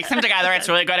Mist. Mix them together. It's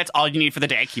really good. It's all you need for the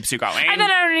day. It keeps you going. And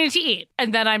then I don't need to eat.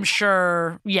 And then I'm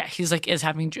sure, he's like is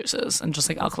having juices and just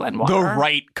like alkaline water. The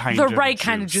right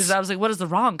kind of juice. I was like, what is the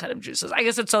wrong kind of juices? I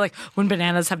guess it's so like when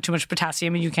bananas have too much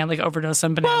potassium and you can't like overdose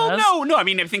on bananas. Well, no. I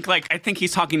mean, I think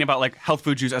he's talking about like health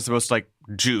food juice as opposed to like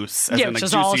juice, as in like which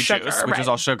is juicy all juice, sugar, which is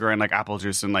all sugar, and like apple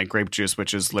juice and like grape juice,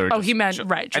 which is literally. Oh, he meant sugar.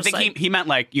 right. I think he meant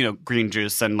like green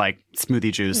juice and like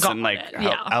smoothie juice and like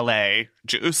LA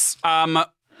juice.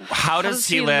 How does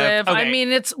he live? Okay. I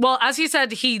mean, as he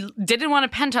said, he didn't want a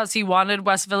penthouse. He wanted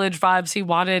West Village vibes. He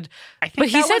wanted. I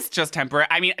think that was just temporary.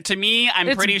 I mean, to me,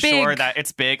 I'm pretty sure that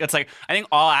it's big. It's like, I think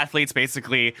all athletes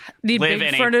basically live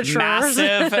in a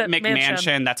massive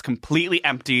McMansion that's completely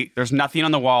empty. There's nothing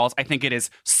on the walls. I think it is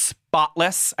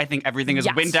spotless. I think everything is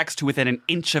Windex to within an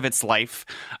inch of its life.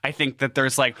 I think that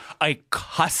there's like a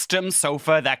custom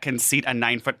sofa that can seat a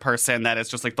 9-foot person that is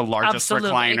just like the largest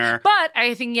recliner. But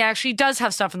I think he actually does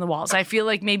have stuff in the walls. I feel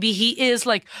like maybe he is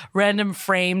like random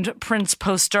framed Prince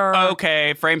poster.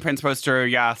 Okay, framed Prince poster,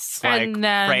 yes. Like and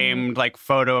then, framed like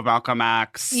photo of Malcolm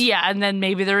X. Yeah, and then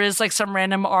maybe there is like some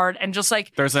random art and just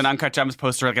like there's an Uncut Gems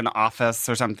poster like in the office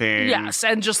or something. Yes,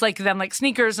 and just like then like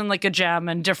sneakers and like a gem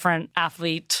and different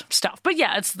athlete stuff. But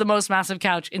yeah, it's the most massive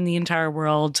couch in the entire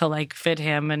world to like fit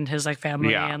him and his like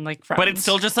family and like friends. But it's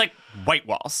still just like white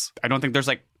walls. I don't think there's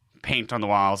like paint on the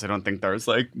walls. I don't think there's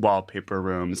like wallpaper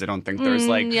rooms. I don't think there's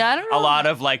like I don't know. a lot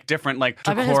of like different like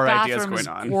decor ideas going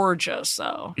on. Gorgeous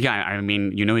though. Yeah, I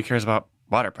mean, he cares about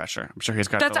water pressure. I'm sure he's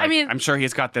got. I'm sure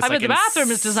he's got this. I like, mean, the bathroom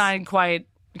is designed quite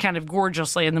kind of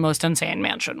gorgeously in the most insane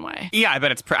mansion way. Yeah, I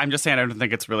bet it's. I'm just saying, I don't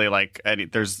think it's really like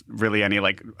there's really any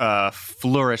like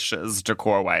flourishes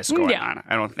decor-wise going on.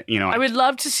 I don't think, I would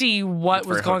love to see what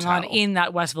was going on hotel. in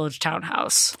that West Village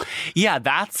townhouse. Yeah,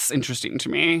 that's interesting to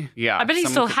me. Yeah, I bet he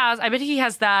still has. I bet he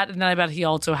has that, and then I bet he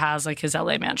also has like his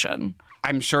LA mansion.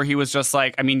 I'm sure he was just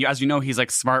like, I mean, as you know, he's like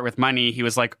smart with money. He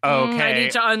was like, okay, I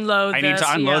need to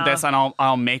unload this, and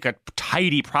I'll make a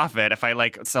tidy profit if I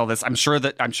like sell this. I'm sure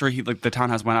he like the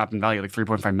townhouse went up in value like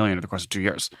 $3.5 million over the course of 2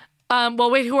 years.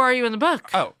 Well, wait, who are you in the book?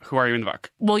 Oh, who are you in the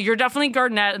book? Well, you're definitely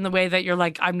Garnett in the way that you're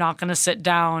like, I'm not going to sit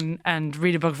down and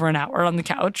read a book for an hour on the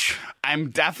couch. I'm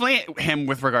definitely him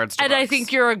with regards to And books. I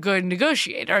think you're a good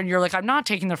negotiator, and you're like, I'm not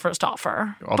taking the first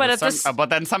offer. Well, but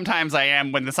then sometimes I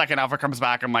am. When the second offer comes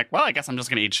back, I'm like, well, I guess I'm just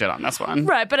going to eat shit on this one.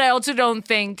 Right, but I also don't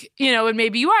think, and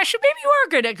maybe you are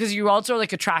good at, because you also are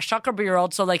like a trash talker, but you're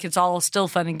also like, it's all still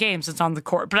fun and games. It's on the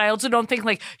court. But I also don't think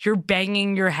like you're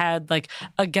banging your head like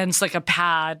against like a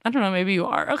pad. I don't know, maybe you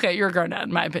are. Okay, you're a Garnett,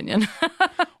 in my opinion.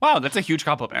 Wow, that's a huge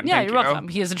compliment. Yeah, Thank you're you. welcome.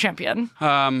 He is a champion.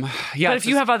 Yeah, but if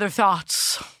you have other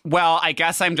thoughts. Well, I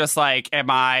guess I'm just like, am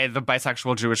I the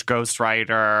bisexual Jewish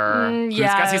ghostwriter?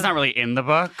 Yeah. I guess he's not really in the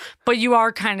book. But you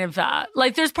are kind of that.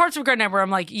 Like, there's parts of Garnett where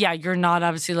I'm like, yeah, you're not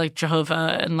obviously like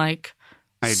Jehovah and like...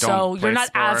 So you're not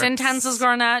as intense as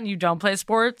Garnett and you don't play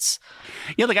sports?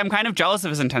 Yeah, like I'm kind of jealous of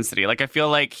his intensity. Like I feel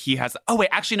like he has... Oh, wait,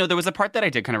 actually, no, there was a part that I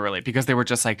did kind of relate because they were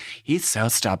just like, he's so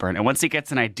stubborn. And once he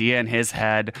gets an idea in his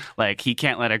head, like he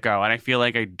can't let it go. And I feel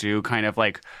like I do kind of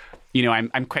like...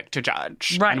 I'm quick to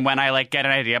judge. Right. And when I like get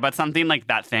an idea about something, like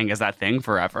that thing is that thing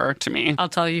forever to me. I'll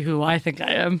tell you who I think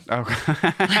I am.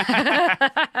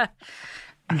 Okay.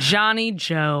 Johnny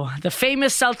Joe, the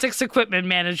famous Celtics equipment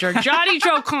manager. Johnny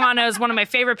Joe Kwana is one of my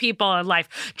favorite people in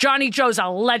life. Johnny Joe's a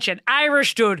legend.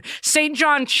 Irish dude. St.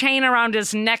 John chain around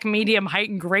his neck, medium height,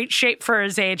 in great shape for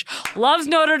his age. Loves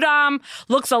Notre Dame.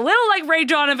 Looks a little like Ray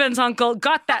Donovan's uncle.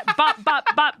 Got that bop,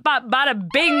 bop, bop, bop, bada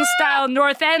bing style,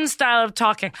 North End style of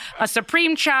talking. A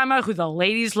supreme charmer who the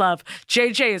ladies love.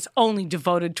 JJ is only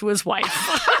devoted to his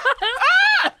wife.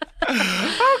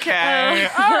 Okay.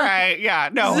 All right. Yeah.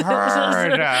 No,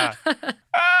 heard.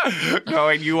 No,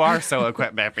 and you are so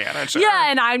equipment manager.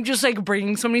 Yeah, and I'm just like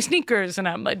bringing so many sneakers, and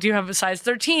I'm like, do you have a size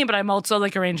 13? But I'm also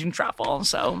like arranging travel,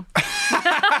 so.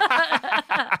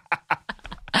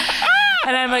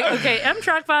 And I'm like, okay,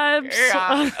 Amtrak vibes.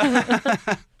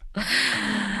 Yeah.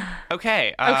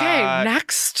 Okay.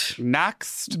 Next.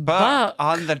 Next book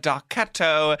on the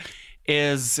docketto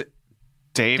is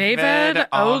David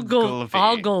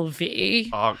Ogilvy.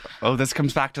 Oh, this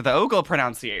comes back to the Ogle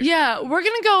pronunciation. Yeah, we're going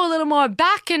to go a little more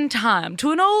back in time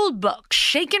to an old book,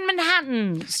 Shakin'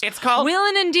 Manhattans. It's called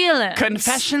Wheelin' and Dealin'.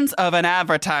 Confessions of an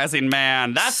Advertising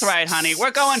Man. That's right, honey.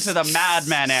 We're going to the Mad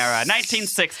Men era,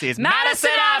 1960s. Madison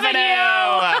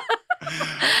Avenue!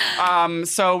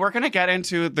 So we're going to get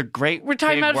into the great We're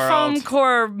talking big about world foam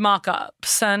core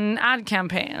mock-ups and ad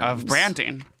campaigns. of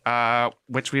branding.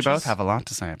 Which we both have a lot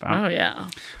to say about. Oh, yeah.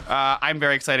 I'm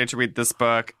very excited to read this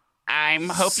book. I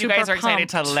hope you guys are excited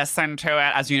to listen to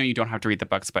it. As you know, you don't have to read the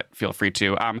books, but feel free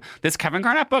to. This Kevin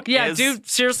Garnett book dude,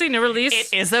 seriously, new release?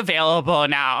 It is available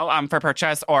now for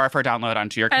purchase or for download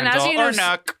onto your Kindle as you know, or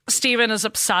Nook. Steven is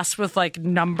obsessed with like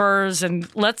numbers,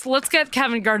 and let's get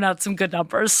Kevin Garnett some good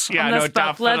numbers. Yeah, on this book.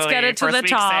 definitely. Let's get it to the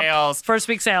top. First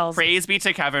week sales. Praise be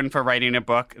to Kevin for writing a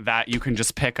book that you can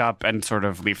just pick up and sort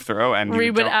of leaf through and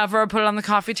read whatever, put it on the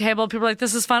coffee table. People are like,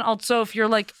 this is fun. Also, if you're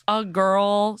like a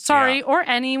girl, or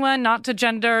anyone, not to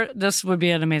gender, this would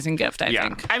be an amazing gift, I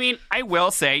think. I mean, I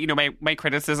will say, my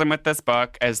criticism with this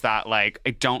book is that, like,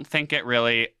 I don't think it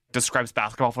really describes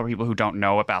basketball for people who don't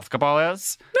know what basketball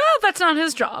is. No, that's not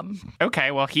his job. Okay,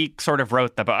 well, he sort of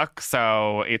wrote the book,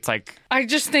 so it's like... I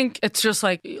just think it's just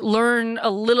like, learn a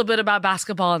little bit about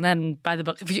basketball and then buy the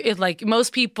book. Like,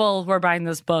 most people who are buying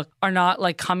this book are not,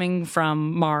 like, coming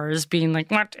from Mars being like,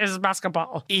 what is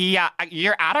basketball? Yeah,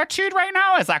 your attitude right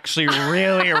now is actually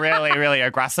really, really, really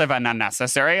aggressive and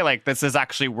unnecessary. Like, this is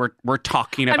actually, we're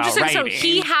talking about I'm just saying, writing. So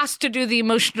he has to do the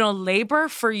emotional labor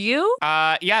for you?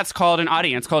 Yeah, it's called an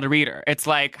audience, called a reader. It's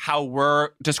like how we're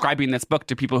describing this book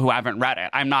to people who haven't read it.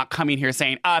 I'm not coming here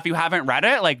saying, if you haven't read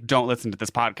it, like, don't listen to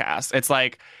this podcast. It's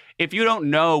like, if you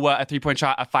don't know what a 3-point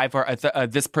shot, a 5 or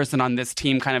this person on this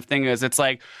team kind of thing is, it's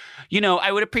like,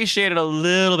 I would appreciate it a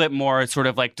little bit more sort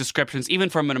of like descriptions, even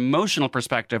from an emotional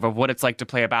perspective of what it's like to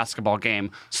play a basketball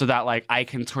game so that like I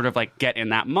can sort of like get in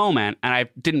that moment. And I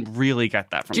didn't really get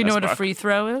that from this book. Do you know what a free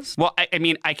throw is? Well, I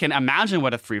mean, I can imagine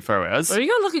what a free throw is. There you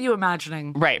go. Look at you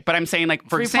imagining. Right. But I'm saying, like,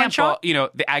 for example,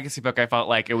 the Agassi book, I felt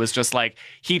like it was just like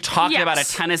he talked about a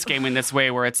tennis game in this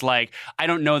way where it's like, I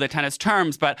don't know the tennis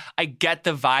terms, but I get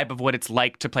the vibe vibe of what it's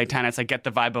like to play tennis. I get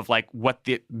the vibe of like what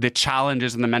the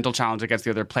challenges and the mental challenge against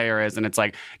the other player is. And it's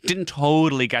like, didn't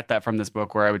totally get that from this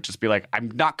book where I would just be like,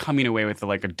 I'm not coming away with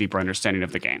like a deeper understanding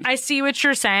of the game. I see what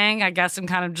you're saying. I guess I'm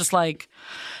kind of just like,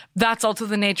 that's also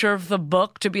the nature of the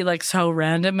book, to be like so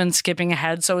random and skipping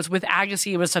ahead. So it's with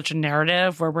Agassi, it was such a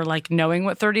narrative where we're like knowing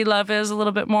what 30 Love is a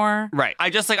little bit more. Right. I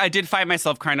did find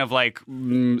myself kind of like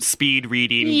speed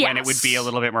reading when it would be a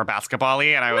little bit more basketball-y.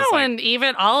 And I was like, and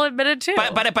even I'll admit it too.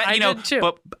 But you know,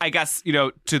 but I guess, you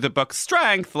know, to the book's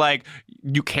strength, like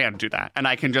you can do that. And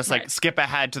I can just like skip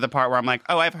ahead to the part where I'm like,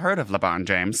 oh, I've heard of LeBron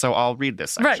James, so I'll read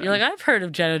this section. Right. You're like, I've heard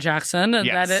of Janet Jackson.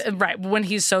 And right. When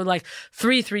he's so like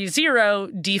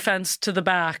 3-3-0 defense to the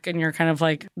back, and you're kind of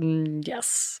like,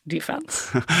 yes,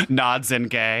 defense. Nods and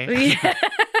gay. Yeah.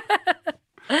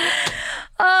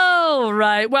 Oh,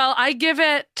 right. Well, I give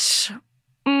it,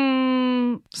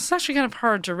 it's actually kind of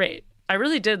hard to rate. I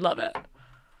really did love it.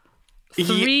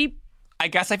 3. I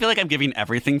guess I feel like I'm giving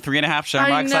everything 3.5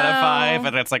 shamrocks out of 5,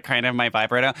 and that's like kind of my vibe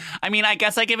right now. I mean, I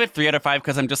guess I give it 3 out of 5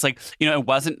 because I'm just like, you know, it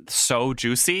wasn't so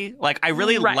juicy. Like, I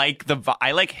really like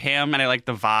I like him and I like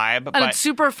the vibe. And it's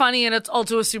super funny, and it's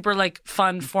also a super like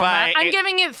fun format. I'm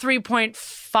giving it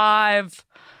 3.5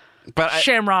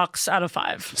 shamrocks out of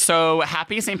 5. So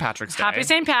happy St. Patrick's Day. Happy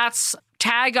St. Pat's.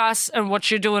 Tag us and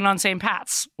what you're doing on St.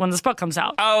 Pat's when this book comes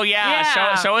out. Oh,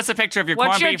 yeah. Show us a picture of your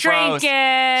corned beef roast. What you're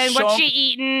drinking. What you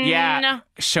eating. Yeah.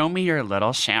 Show me your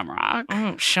little shamrock.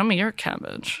 Show me your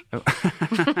cabbage.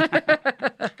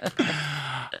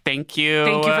 Thank you.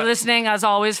 Thank you for listening. As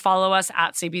always, follow us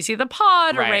at CBC The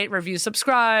Pod. Or rate, review,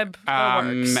 subscribe.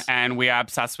 And we are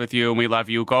obsessed with you and we love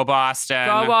you. Go Boston.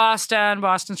 Go Boston.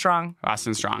 Boston strong.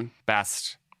 Boston strong.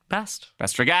 Best.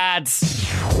 Best regards.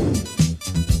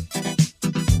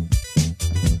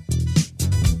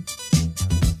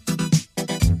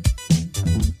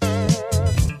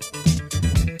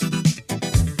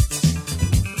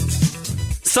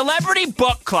 Celebrity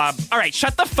Book Club. All right,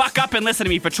 shut the fuck up and listen to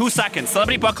me for 2 seconds.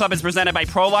 Celebrity Book Club is presented by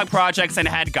Prologue Projects and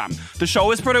HeadGum. The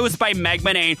show is produced by Meg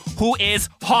Manane, who is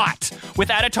hot, with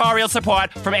editorial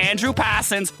support from Andrew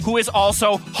Passons, who is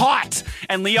also hot,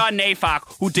 and Leon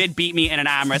Nafok, who did beat me in an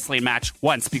arm wrestling match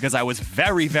once because I was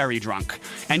very, very drunk.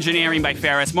 Engineering by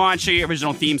Ferris Monchi.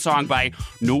 Original theme song by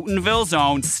Newtonville's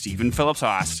own Stephen Phillips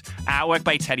Host. Artwork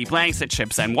by Teddy Blanks at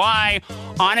Chips NY.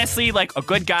 Honestly, like a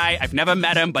good guy. I've never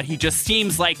met him, but he just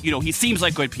seems like, you know, he seems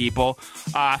like good people.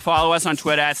 Follow us on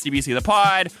Twitter at CBC The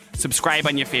Pod. Subscribe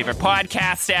on your favorite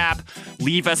podcast app.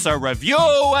 Leave us a review.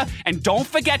 And don't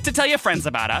forget to tell your friends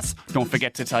about us. Don't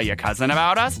forget to tell your cousin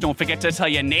about us. Don't forget to tell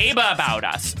your neighbor about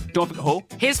us. Who?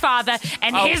 His father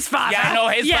and his father.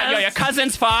 Yeah, no, your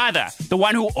cousin's father. The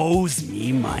one who owes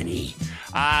me money.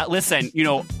 Listen, you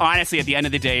know, honestly, at the end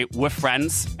of the day, we're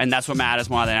friends, and that's what matters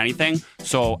more than anything.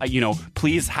 So, you know,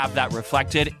 please have that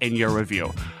reflected in your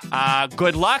review.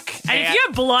 Good luck. And if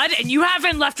you're blood and you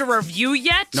haven't left a review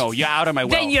yet, no, you're out of my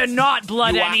will. Then you're not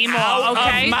blood anymore. Out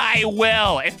okay? of my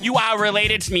will. If you are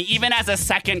related to me, even as a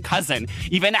second cousin,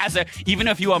 even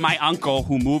if you are my uncle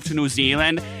who moved to New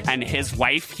Zealand and his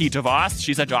wife he divorced,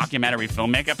 she's a documentary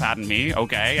filmmaker. Pardon me.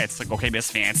 Okay, it's like okay, Miss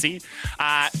Fancy.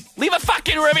 Leave a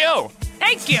fucking review.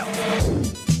 Thank you.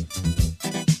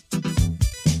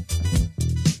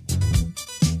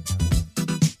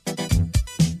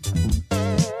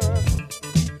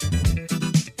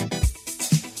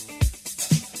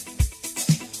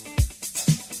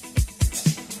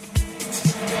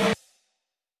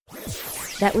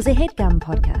 That was a HeadGum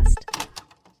podcast.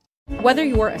 Whether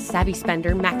you're a savvy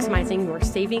spender maximizing your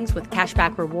savings with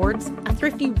cashback rewards, a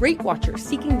thrifty rate watcher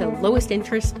seeking the lowest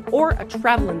interest, or a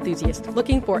travel enthusiast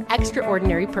looking for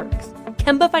extraordinary perks,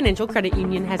 Kemba Financial Credit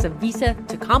Union has a visa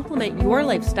to complement your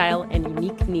lifestyle and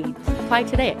unique needs. Apply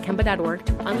today at Kemba.org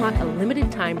to unlock a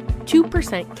limited-time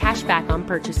 2% cash back on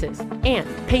purchases and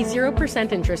pay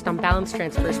 0% interest on balance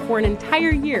transfers for an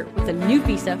entire year with a new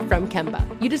visa from Kemba.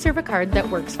 You deserve a card that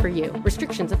works for you.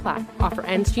 Restrictions apply. Offer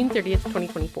ends June 30th,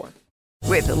 2024.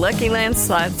 With the Lucky Land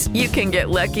Slots, you can get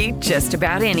lucky just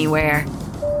about anywhere.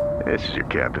 This is your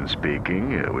captain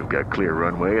speaking. We've got clear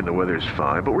runway and the weather's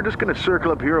fine, but we're just going to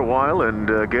circle up here a while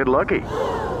and get lucky.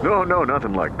 No,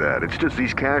 nothing like that. It's just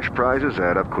these cash prizes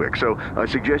add up quick. So I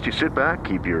suggest you sit back,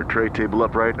 keep your tray table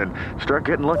upright, and start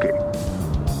getting lucky.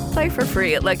 Play for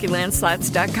free at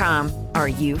LuckyLandSlots.com. Are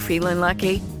you feeling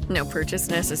lucky? No purchase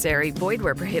necessary. Void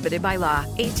where prohibited by law.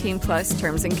 18+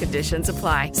 terms and conditions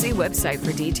apply. See website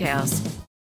for details.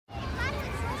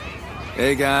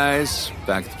 Hey, guys.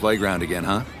 Back at the playground again,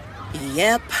 huh?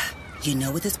 Yep. You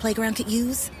know what this playground could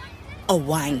use? A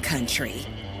wine country.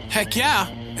 Heck yeah.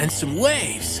 And some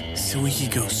waves so we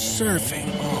could go surfing.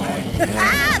 Oh,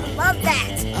 Ah, love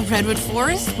that. A redwood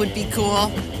forest would be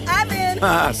cool. I'm in.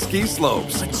 Ah, ski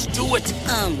slopes. let's do it.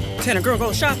 Can a girl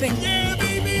go shopping? Yeah,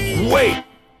 baby. Wait!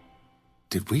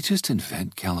 Did we just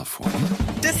invent California?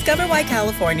 Discover why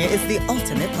California is the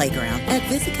ultimate playground at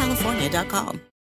visitcalifornia.com.